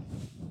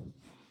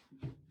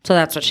 So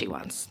that's what she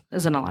wants,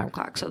 is an alarm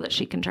clock so that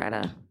she can try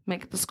to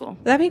make it to school.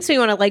 That makes me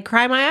want to like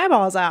cry my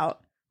eyeballs out.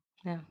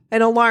 Yeah.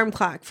 An alarm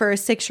clock for a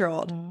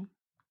 6-year-old.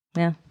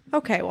 Yeah.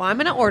 Okay, well, I'm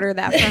going to order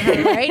that for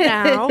her right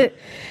now.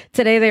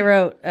 Today they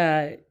wrote,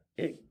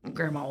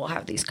 Grandma will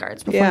have these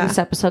cards before this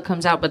episode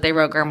comes out, but they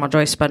wrote Grandma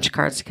Joyce a bunch of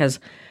cards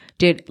because,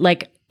 dude,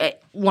 like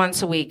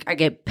once a week I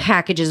get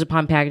packages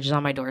upon packages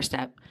on my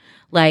doorstep.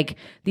 Like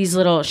these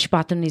little, she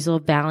bought them these little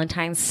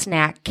Valentine's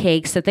snack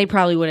cakes that they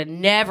probably would have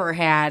never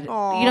had.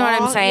 Aww, you know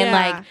what I'm saying?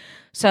 yeah. Like,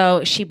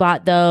 so she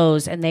bought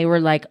those and they were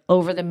like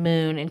over the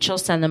moon, and she'll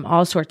send them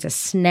all sorts of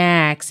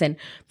snacks. And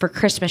for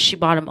Christmas, she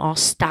bought them all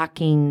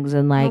stockings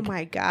and like, oh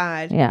my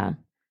God. yeah.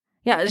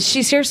 Yeah.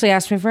 She seriously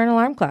asked me for an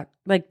alarm clock.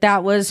 Like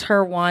that was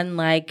her one,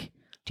 like,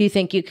 do you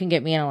think you can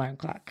get me an alarm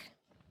clock?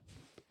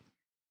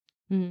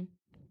 Mm-hmm.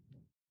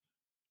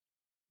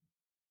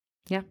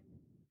 Yeah.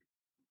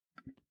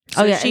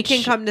 So oh yeah, she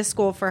can come to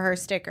school for her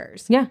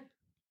stickers. Yeah.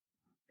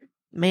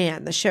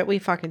 Man, the shit we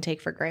fucking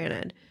take for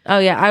granted. Oh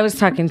yeah, I was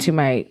talking to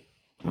my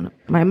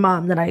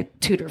mom that I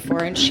tutor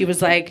for, and she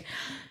was like,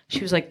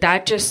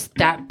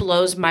 that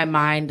blows my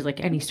mind. Like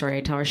any story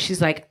I tell her,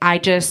 she's like, I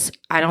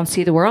don't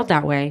see the world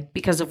that way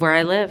because of where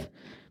I live.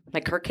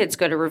 Like her kids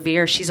go to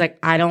Revere. She's like,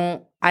 I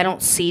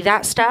don't see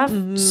that stuff.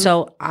 Mm-hmm.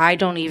 So I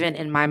don't even,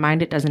 in my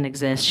mind, it doesn't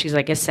exist. She's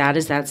like, as sad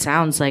as that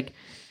sounds, like,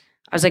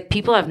 I was like,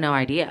 people have no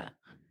idea.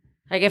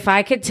 Like if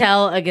I could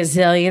tell a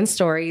gazillion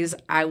stories,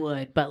 I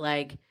would, but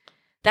like,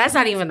 that's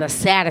not even the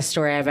saddest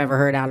story I've ever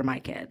heard out of my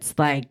kids.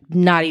 Like,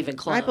 not even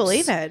close. I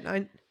believe it.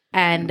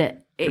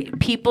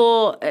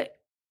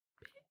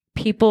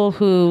 People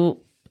who,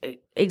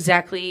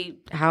 exactly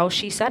how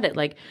she said it,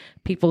 like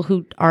people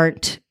who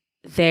aren't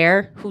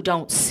there, who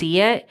don't see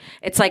it.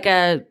 It's like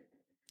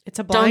it's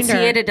a blinder. Don't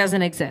see it, it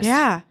doesn't exist.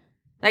 Yeah.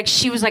 Like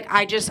she was like,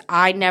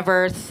 I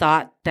never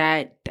thought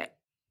that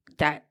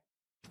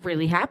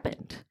really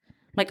happened.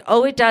 Like,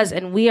 oh, it does.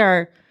 And we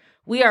are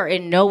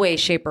in no way,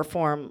 shape, or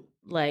form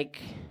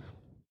like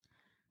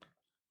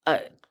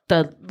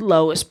the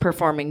lowest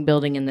performing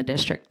building in the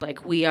district.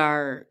 Like we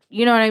are,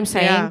 you know what I'm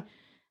saying? Yeah.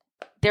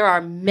 There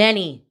are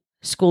many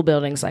school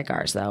buildings like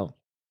ours, though,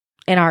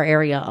 in our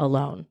area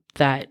alone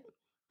that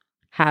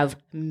have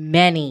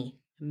many,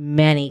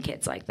 many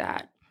kids like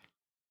that.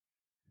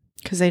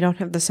 Because they don't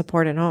have the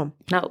support at home.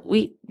 No,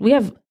 we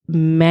have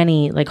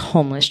many like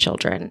homeless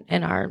children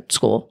in our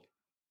school.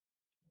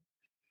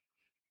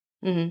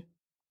 Mm-hmm.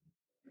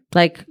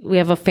 Like we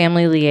have a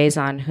family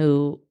liaison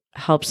who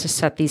helps to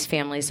set these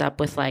families up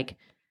with like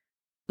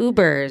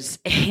Ubers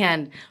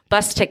and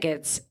bus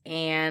tickets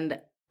and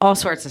all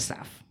sorts of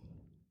stuff.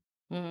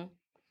 Mm-hmm.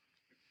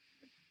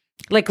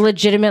 Like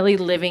legitimately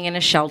living in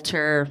a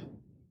shelter.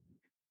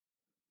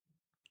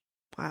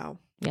 Wow.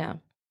 Yeah.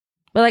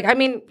 But like, I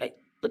mean,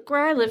 look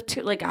where I live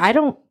too. Like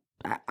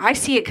I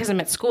see it because I'm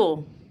at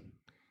school.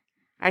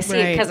 I see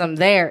it because I'm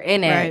there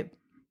in it. Right.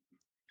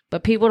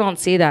 But people don't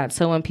see that.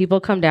 So when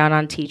people come down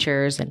on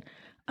teachers and,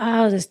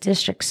 oh, this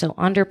district's so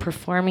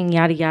underperforming,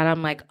 yada, yada,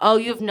 I'm like, oh,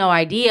 you have no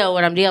idea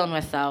what I'm dealing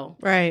with, though.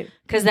 Right.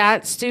 Because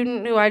that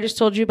student who I just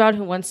told you about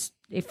who wants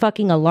a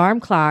fucking alarm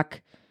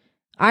clock,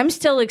 I'm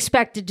still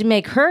expected to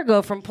make her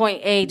go from point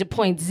A to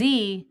point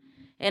Z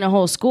in a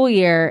whole school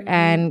year. Mm-hmm.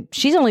 And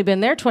she's only been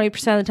there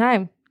 20% of the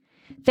time.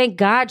 Thank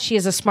God she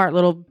is a smart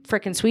little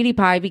freaking sweetie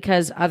pie,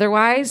 because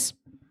otherwise,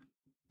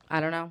 I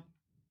don't know.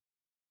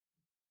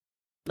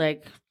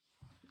 Like...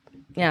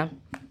 Yeah.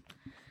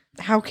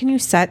 How can you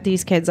set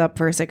these kids up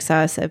for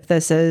success if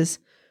this is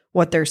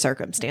what their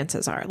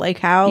circumstances are? Like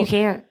how you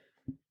can't.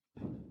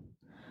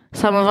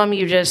 Some of them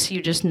you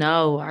just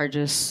know are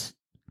just,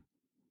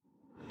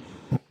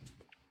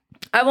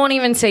 I won't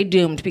even say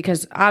doomed,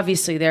 because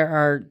obviously there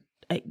are,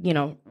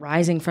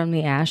 rising from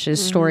the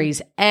ashes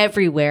stories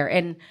everywhere.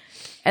 And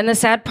the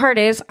sad part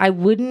is I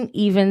wouldn't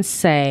even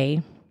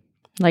say,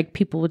 like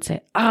people would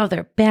say, oh,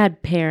 they're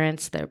bad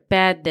parents, they're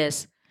bad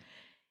this.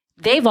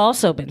 They've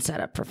also been set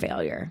up for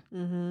failure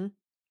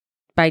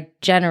by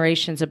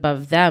generations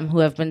above them, who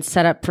have been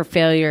set up for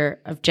failure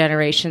of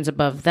generations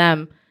above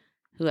them,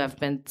 who have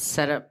been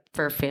set up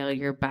for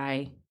failure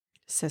by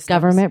systems.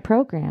 Government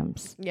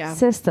programs. Yeah.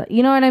 System.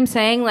 You know what I'm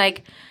saying?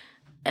 Like,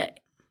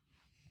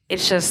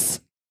 it's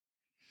just,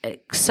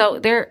 so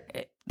their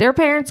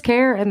parents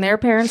care and their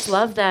parents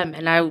love them.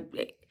 And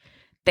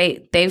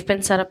they've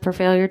been set up for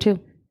failure too.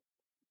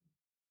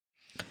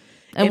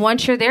 And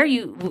once you're there,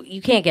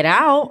 you can't get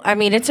out. I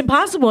mean, it's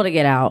impossible to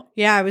get out.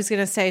 Yeah, I was going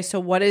to say, so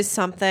what is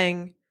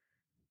something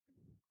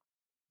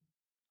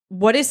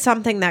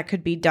that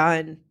could be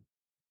done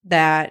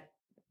that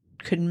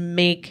could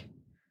make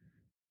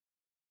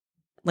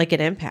like an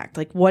impact?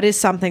 Like what is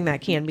something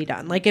that can be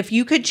done? Like if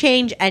you could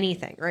change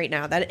anything right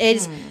now that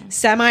is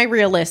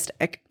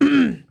semi-realistic,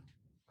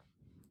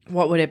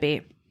 what would it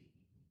be?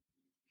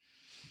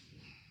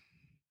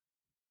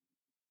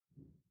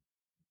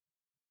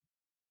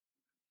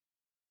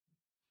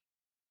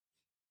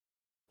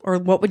 Or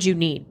what would you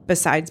need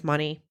besides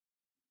money?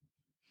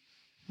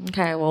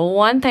 Okay, well,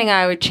 one thing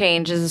I would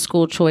change is the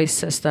school choice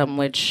system,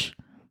 which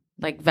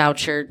like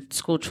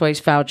school choice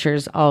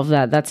vouchers, all of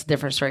that. That's a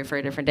different story for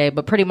a different day.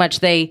 But pretty much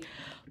they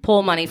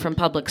pull money from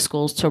public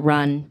schools to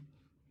run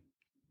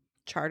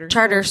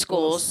charter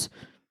schools.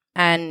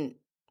 And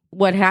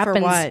what happens?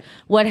 For what?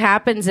 What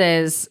happens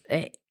is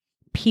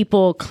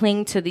people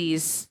cling to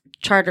these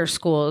charter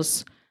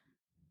schools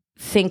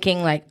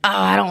thinking like, oh,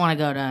 I don't want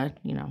to go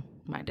to,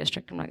 my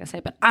district, I'm not going to say,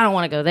 but I don't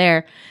want to go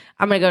there.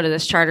 I'm going to go to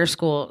this charter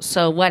school.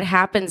 So what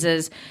happens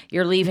is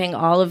you're leaving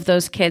all of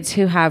those kids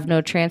who have no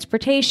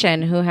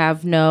transportation, who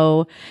have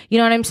no, you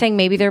know what I'm saying?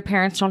 Maybe their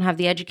parents don't have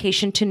the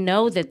education to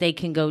know that they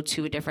can go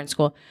to a different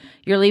school.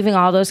 You're leaving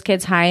all those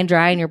kids high and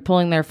dry and you're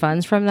pulling their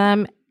funds from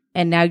them.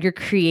 And now you're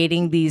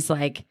creating these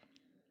like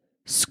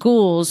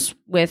schools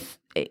with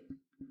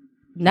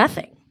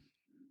nothing.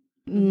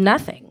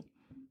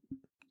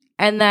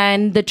 And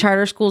then the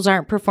charter schools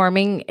aren't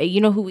performing. You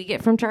know who we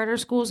get from charter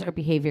schools? Our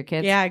behavior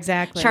kids. Yeah,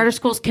 exactly. Charter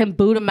schools can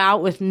boot them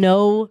out with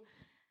no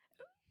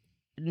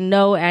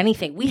know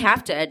anything. We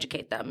have to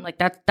educate them. Like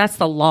that's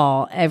the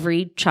law.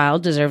 Every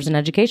child deserves an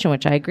education,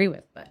 which I agree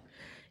with. But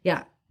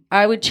yeah,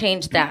 I would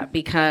change that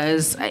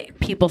because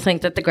people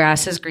think that the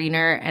grass is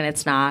greener and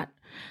it's not.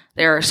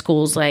 There are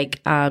schools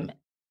like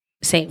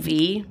St.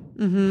 V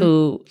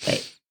who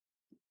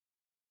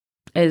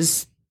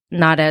is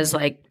not as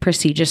like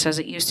prestigious as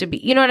it used to be.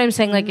 You know what I'm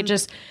saying? Like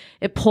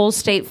it pulls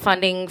state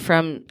funding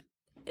from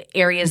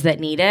areas that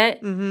need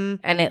it and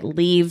it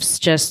leaves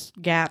just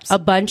gaps. A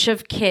bunch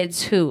of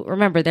kids who,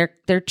 remember,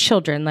 they're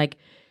children, like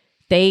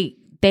they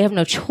have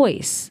no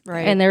choice,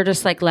 right? And they're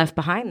just like left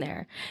behind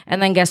there.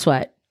 And then guess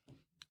what?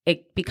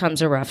 It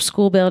becomes a rough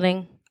school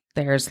building.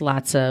 There's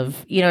lots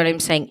of, you know what I'm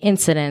saying,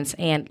 incidents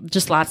and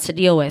just lots to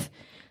deal with.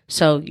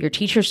 So your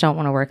teachers don't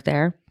want to work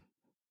there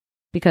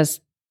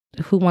because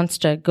who wants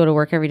to go to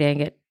work every day and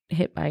get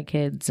hit by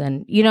kids?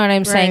 And you know what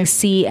I'm saying?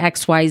 See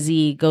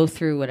XYZ go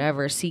through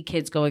whatever, see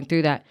kids going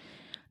through that.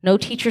 No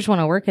teachers want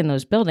to work in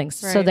those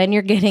buildings. Right. So then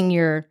you're getting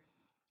your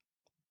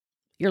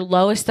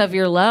lowest of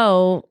your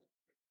low,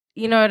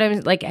 you know what I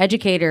mean? Like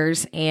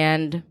educators.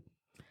 And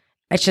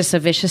it's just a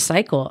vicious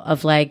cycle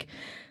of like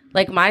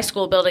my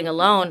school building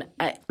alone,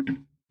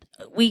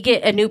 we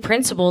get a new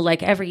principal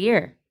like every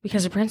year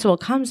because the principal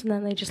comes and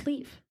then they just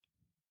leave.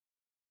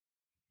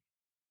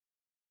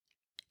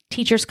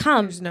 Teachers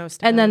come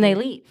and then they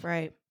leave.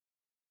 Right.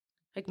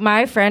 Like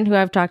my friend who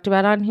I've talked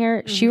about on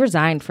here, she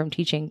resigned from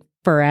teaching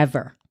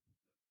forever.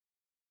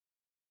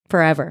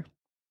 Forever.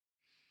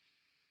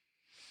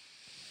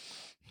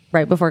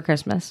 Right before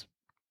Christmas.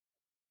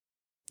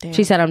 Damn.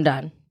 She said, I'm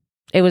done.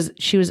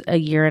 She was a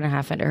year and a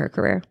half into her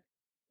career.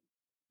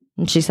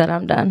 And she said,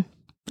 I'm done.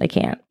 I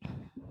can't.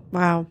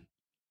 Wow.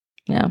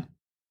 Yeah.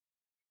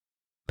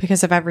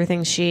 Because of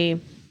everything she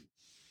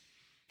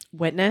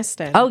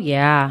witnessed? Oh,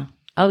 yeah.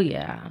 Oh,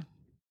 yeah.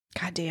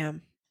 God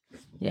damn.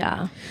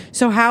 Yeah.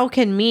 So how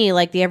can me,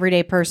 like the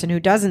everyday person who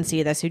doesn't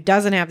see this, who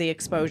doesn't have the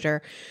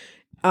exposure,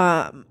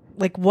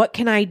 like what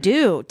can I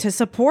do to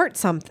support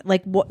something?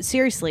 Like what,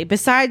 seriously,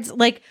 besides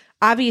like,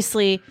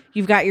 obviously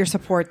you've got your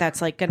support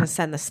that's like going to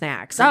send the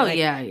snacks. Oh, like,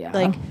 yeah.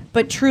 Like,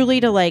 but truly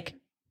to like,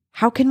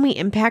 how can we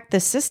impact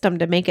the system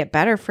to make it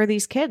better for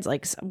these kids?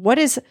 Like what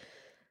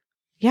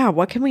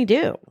can we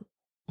do?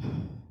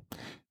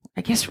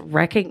 I guess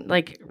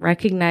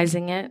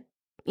recognizing it.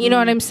 You know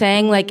what I'm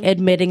saying? Like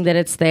admitting that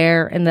it's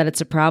there and that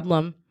it's a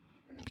problem.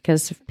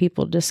 Because if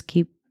people just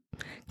keep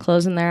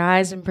closing their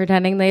eyes and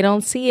pretending they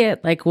don't see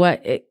it, like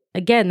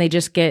again,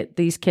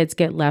 these kids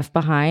get left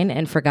behind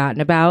and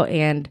forgotten about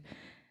and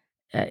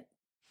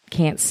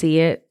can't see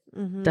it,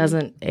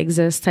 doesn't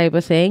exist type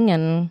of thing.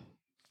 And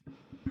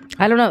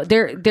I don't know.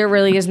 There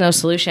really is no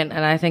solution.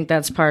 And I think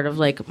that's part of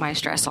like my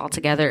stress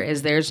altogether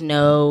is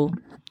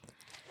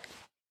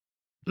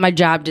my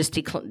job just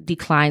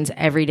declines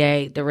every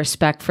day. The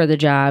respect for the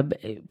job,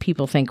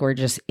 people think we're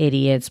just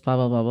idiots, blah,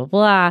 blah, blah,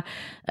 blah,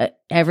 blah.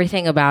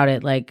 Everything about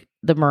it, like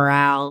the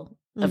morale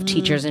of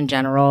teachers in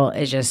general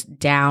is just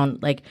down.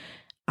 Like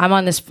I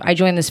joined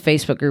this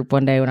Facebook group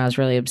one day when I was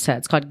really upset.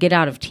 It's called Get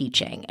Out of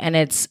Teaching. And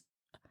it's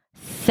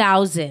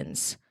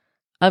thousands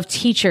of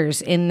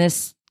teachers in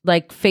this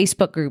like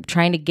Facebook group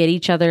trying to get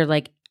each other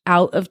like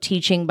out of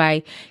teaching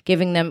by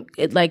giving them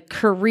like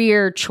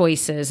career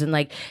choices and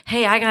like,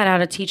 hey, I got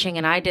out of teaching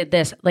and I did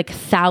this. Like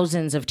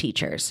thousands of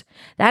teachers.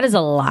 That is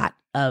a lot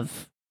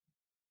of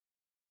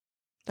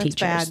teachers.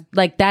 Bad.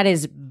 Like that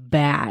is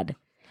bad.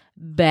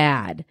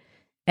 And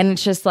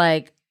it's just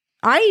like,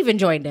 I even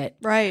joined it.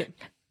 Right.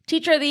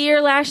 Teacher of the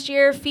year last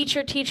year,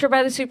 featured teacher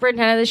by the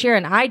superintendent this year.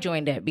 And I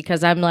joined it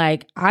because I'm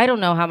like, I don't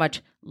know how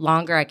much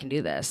longer I can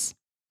do this.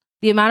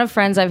 The amount of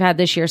friends I've had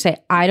this year say,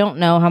 I don't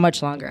know how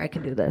much longer I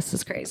can do this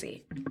is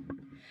crazy.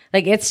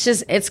 Like,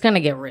 it's going to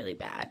get really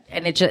bad.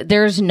 And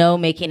there's no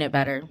making it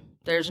better.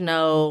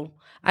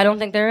 I don't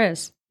think there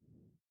is.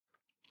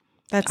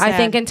 That's I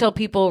think until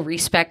people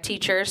respect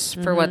teachers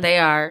for what they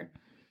are,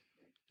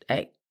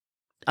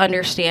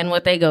 understand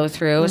what they go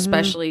through,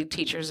 especially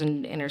teachers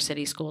in inner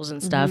city schools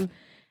and stuff,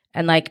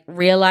 and like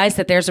realize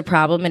that there's a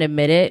problem and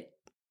admit it,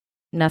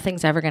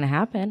 nothing's ever going to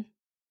happen.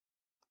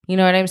 You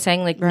know what I'm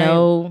saying? Like,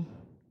 no.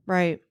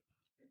 Right.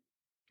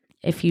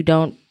 If you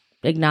don't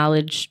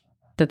acknowledge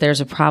that there's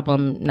a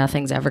problem,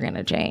 nothing's ever going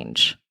to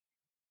change.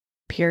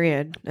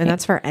 Period. And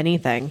that's for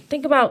anything.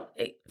 Think about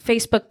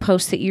Facebook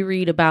posts that you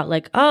read about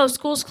like, oh,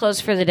 school's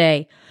closed for the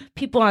day.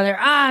 People on there,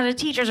 the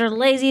teachers are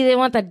lazy. They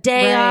want the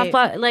day off.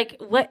 Like,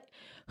 what?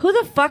 Who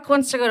the fuck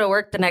wants to go to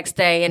work the next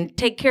day and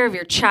take care of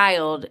your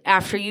child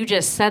after you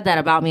just said that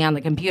about me on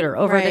the computer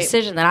over a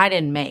decision that I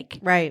didn't make?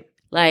 Right.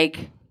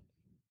 Like.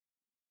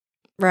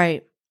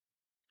 Right.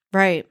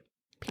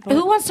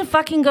 Who wants to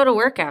fucking go to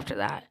work after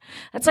that?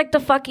 That's like the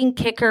fucking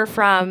kicker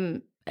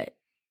from,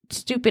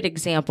 stupid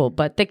example,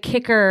 but the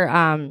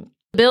kicker,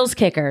 Bills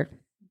kicker,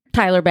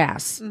 Tyler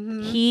Bass.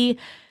 He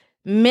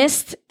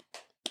missed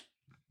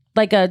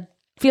like a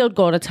field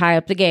goal to tie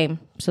up the game.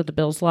 So the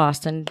Bills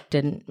lost and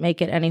didn't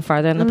make it any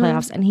farther in the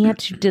playoffs. And he had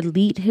to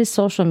delete his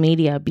social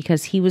media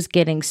because he was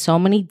getting so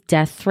many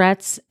death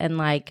threats and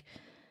like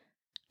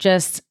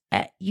just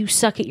you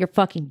suck at your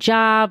fucking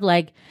job.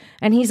 Like,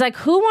 and he's like,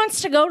 who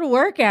wants to go to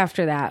work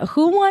after that?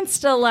 Who wants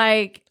to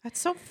like, That's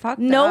so fucked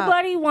up.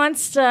 nobody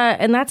wants to.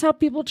 And that's how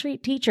people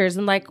treat teachers.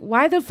 And like,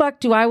 why the fuck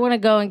do I want to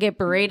go and get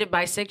berated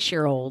by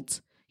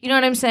 6-year-olds? You know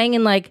what I'm saying?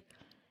 And like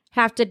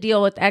have to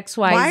deal with X,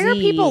 Y, Z. Why are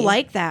people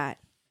like that?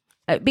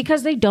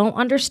 Because they don't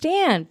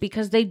understand,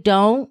 because they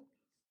don't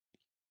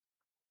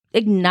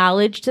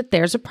acknowledge that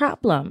there's a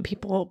problem.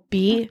 People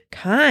be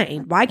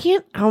kind. Why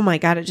can't, oh my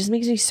God, it just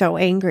makes me so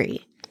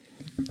angry.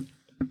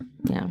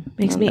 Yeah.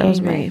 Makes me that was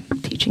angry. my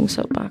teaching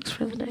soapbox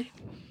for the day.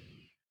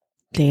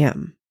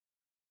 Damn.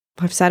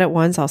 I've said it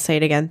once, I'll say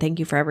it again. Thank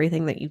you for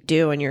everything that you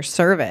do in your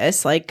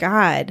service. Like,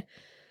 God.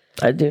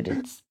 Dude,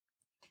 it's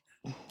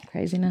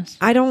craziness.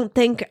 I don't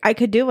think I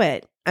could do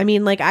it. I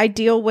mean, like, I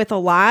deal with a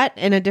lot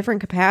in a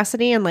different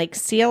capacity and like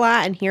see a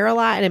lot and hear a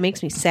lot, and it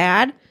makes me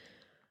sad.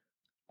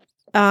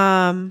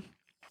 But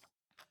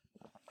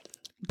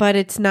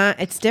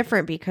it's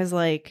different because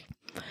like,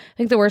 I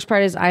think the worst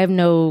part is I have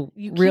no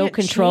real can't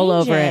control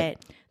change over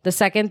it. The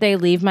second they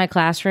leave my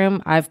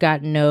classroom, I've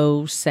got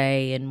no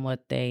say in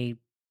what they,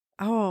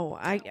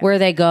 where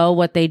they go,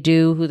 what they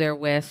do, who they're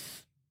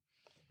with,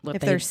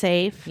 if they're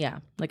safe. Yeah.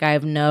 Like I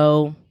have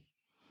no,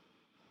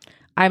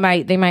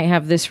 they might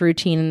have this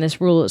routine and this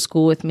rule at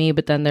school with me,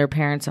 but then their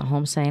parents at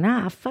home saying,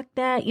 fuck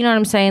that. You know what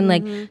I'm saying?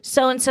 Like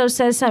so-and-so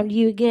says something to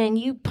you again,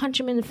 you punch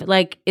them in the,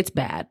 like it's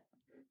bad.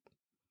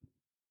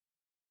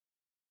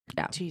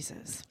 Yeah.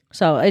 Jesus.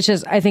 So it's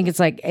just, I think it's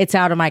like, it's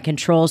out of my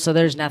control. So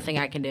there's nothing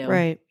I can do.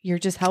 Right. You're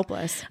just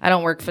helpless. I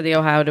don't work for the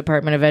Ohio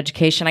Department of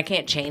Education. I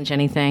can't change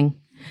anything.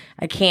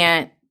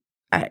 You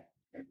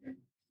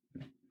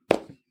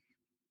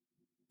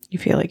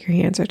feel like your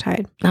hands are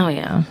tied. Oh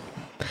yeah.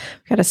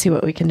 Got to see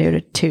what we can do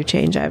to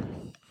change it.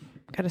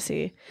 Got to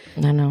see.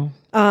 I know.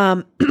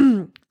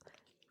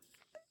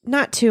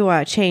 Not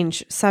to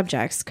change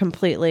subjects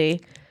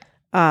completely.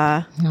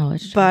 No,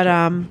 it's but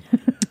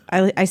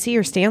I see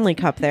your Stanley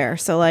Cup there.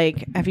 So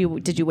like,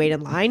 did you wait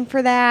in line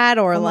for that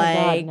or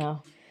like? God,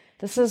 no.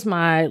 This is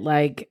my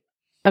like.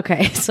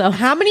 Okay, so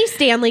how many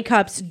Stanley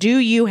Cups do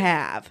you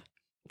have?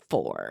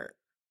 4.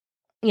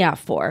 Yeah,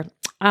 4.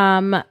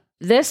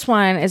 This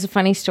one is a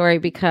funny story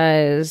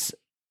because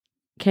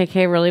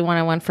KK really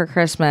wanted one for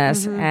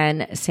Christmas,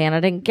 and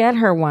Santa didn't get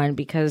her one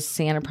because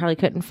Santa probably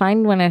couldn't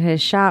find one at his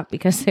shop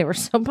because they were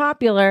so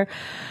popular.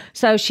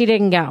 So she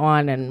didn't get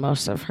one, and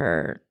most of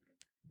her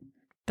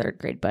 3rd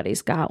grade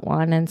buddies got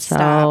one. And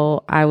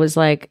so I was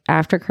like,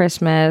 after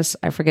Christmas,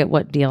 I forget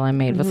what deal I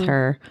made with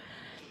her.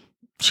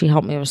 She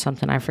helped me with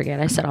something, I forget.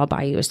 I said, I'll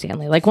buy you a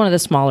Stanley, like one of the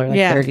smaller, like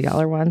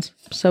 $30 ones.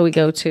 So we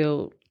go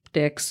to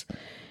Dick's.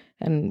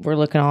 And we're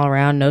looking all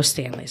around, no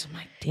Stanleys. I'm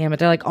like, damn it.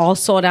 They're like all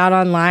sold out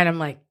online. I'm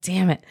like,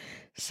 damn it.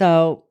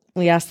 So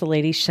we asked the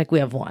lady, she's like, we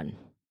have one.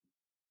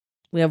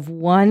 We have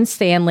one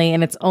Stanley,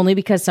 and it's only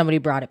because somebody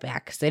brought it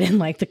back because they didn't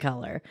like the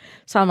color.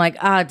 So I'm like,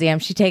 damn,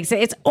 she takes it.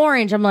 It's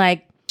orange. I'm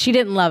like, she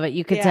didn't love it.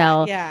 You could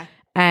tell. Yeah.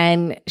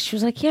 And she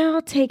was like, yeah,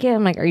 I'll take it.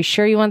 I'm like, are you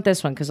sure you want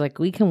this one? Because like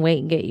we can wait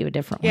and get you a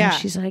different one.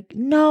 She's like,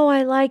 no,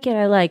 I like it.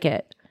 I like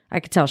it. I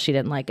could tell she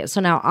didn't like it.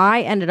 So now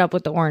I ended up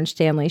with the orange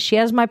Stanley. She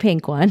has my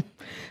pink one.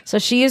 So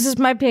she uses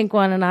my pink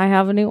one, and I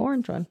have a new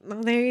orange one.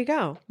 Well, there you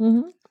go.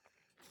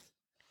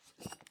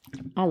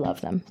 I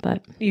love them,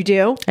 but you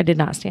do? I did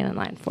not stand in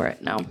line for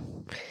it. No.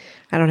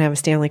 I don't have a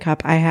Stanley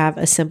Cup. I have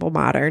a Simple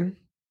Modern.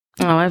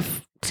 Oh,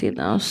 I've seen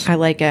those. I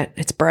like it.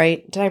 It's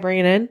bright. Did I bring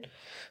it in?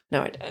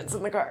 No, I didn't. It's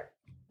in the car.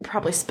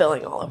 Probably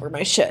spilling all over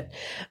my shit.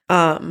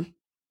 But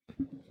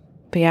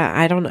yeah,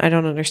 I don't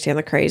understand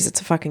the craze. It's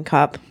a fucking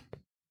cup.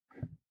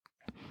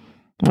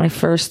 I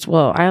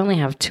only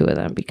have 2 of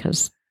them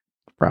because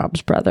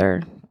Rob's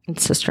brother and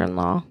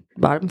sister-in-law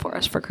bought them for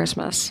us for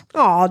Christmas.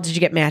 Oh, did you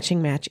get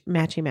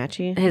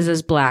matchy? His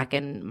is black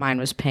and mine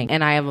was pink.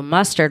 And I have a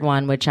mustard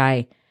one, which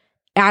I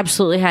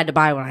absolutely had to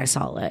buy when I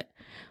saw it.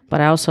 But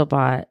I also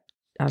I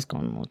was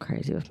going a little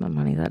crazy with my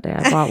money that day.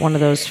 I bought one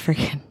of those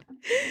freaking,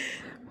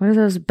 what are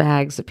those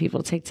bags that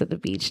people take to the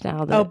beach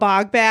now?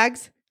 Bog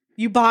bags?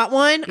 You bought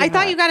one? Yeah. I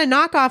thought you got a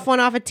knockoff one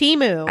off of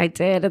Temu. I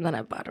did, and then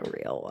I bought a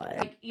real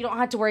one. You don't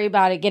have to worry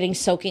about it getting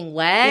soaking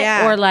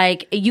wet, or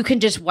like you can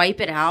just wipe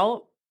it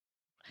out.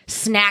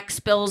 Snack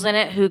spills in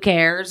it, who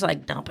cares?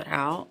 Like dump it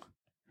out.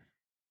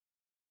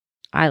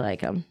 I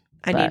like them.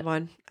 I need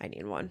one. I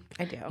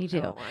do. You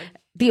do.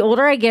 The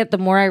older I get, the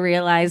more I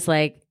realize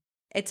like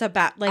it's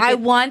about like I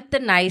want the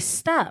nice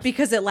stuff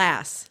because it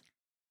lasts.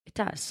 It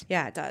does.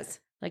 Yeah, it does.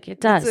 Like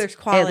it does. There's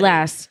quality. It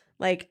lasts.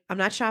 Like, I'm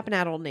not shopping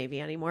at Old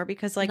Navy anymore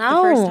because, like, the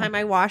first time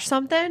I wash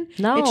something,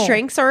 it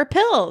shrinks or it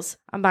pills.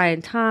 I'm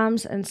buying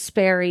Tom's and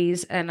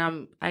Sperry's, and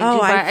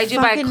I do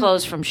buy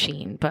clothes from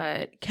Shein,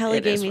 but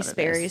Kelly gave me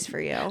Sperry's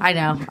for you. I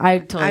know. I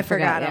totally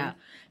forgot them. Yeah.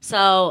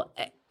 So,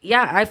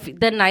 yeah,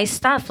 the nice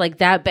stuff, like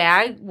that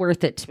bag,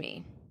 worth it to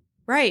me.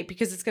 Right,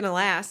 because it's going to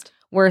last.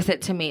 Worth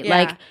it to me. Yeah.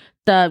 Like,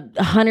 the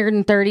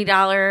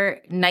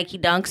 $130 Nike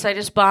Dunks I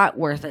just bought,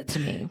 worth it to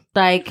me.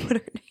 Like...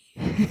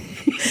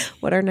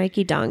 What are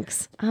Nike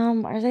Dunks?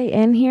 Are they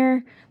in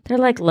here? They're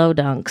like low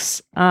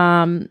dunks.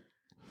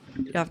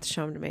 You'll have to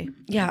show them to me.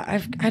 Yeah,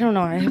 I don't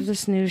know. I have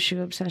this new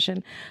shoe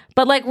obsession,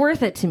 but like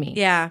worth it to me.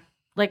 Yeah.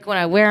 Like when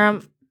I wear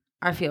them,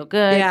 I feel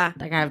good. Yeah.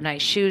 Like I have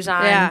nice shoes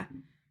on. Yeah.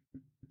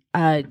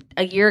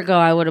 A year ago,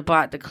 I would have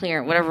bought the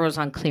clearance, whatever was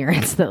on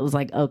clearance that was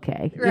like,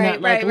 okay. Right,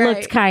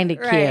 looked kind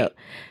of cute.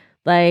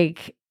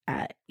 Like,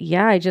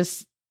 yeah, I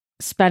just,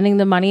 spending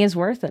the money is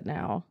worth it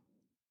now.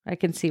 I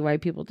can see why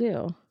people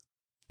do.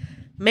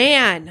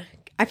 Man,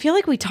 I feel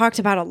like we talked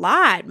about a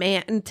lot,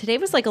 man. And today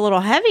was like a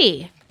little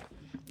heavy.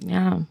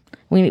 Yeah.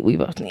 We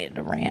both needed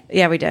to rant.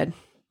 Yeah, we did.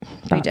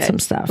 About some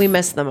stuff. We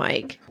missed the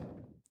mic.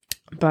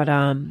 But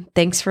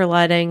thanks for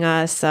letting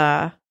us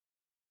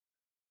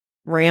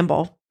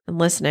ramble and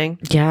listening.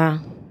 Yeah.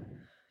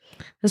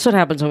 This is what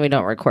happens when we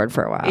don't record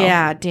for a while.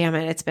 Yeah, damn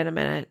it. It's been a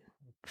minute.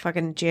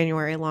 Fucking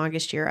January,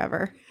 longest year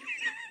ever.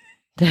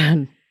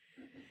 Done.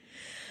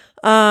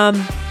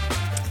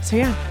 So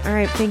yeah. All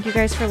right. Thank you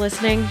guys for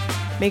listening.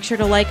 Make sure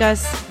to like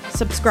us,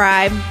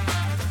 subscribe,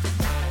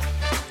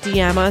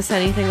 DM us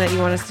anything that you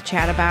want us to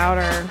chat about,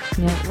 or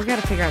we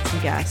got to figure out some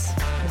guests.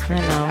 I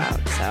know.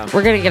 So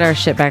we're going to get our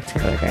shit back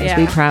together, guys. Yeah.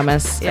 We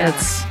promise. Yeah.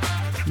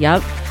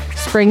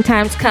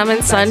 Springtime's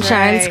coming.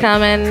 Sunshine's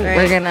coming. Right.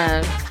 We're going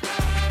to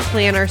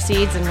plant our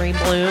seeds and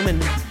rebloom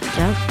and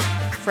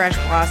fresh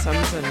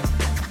blossoms and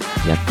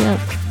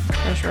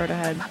fresh road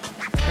ahead.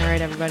 All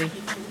right, everybody.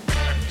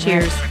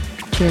 Cheers.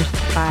 Cheers.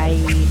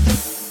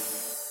 Bye.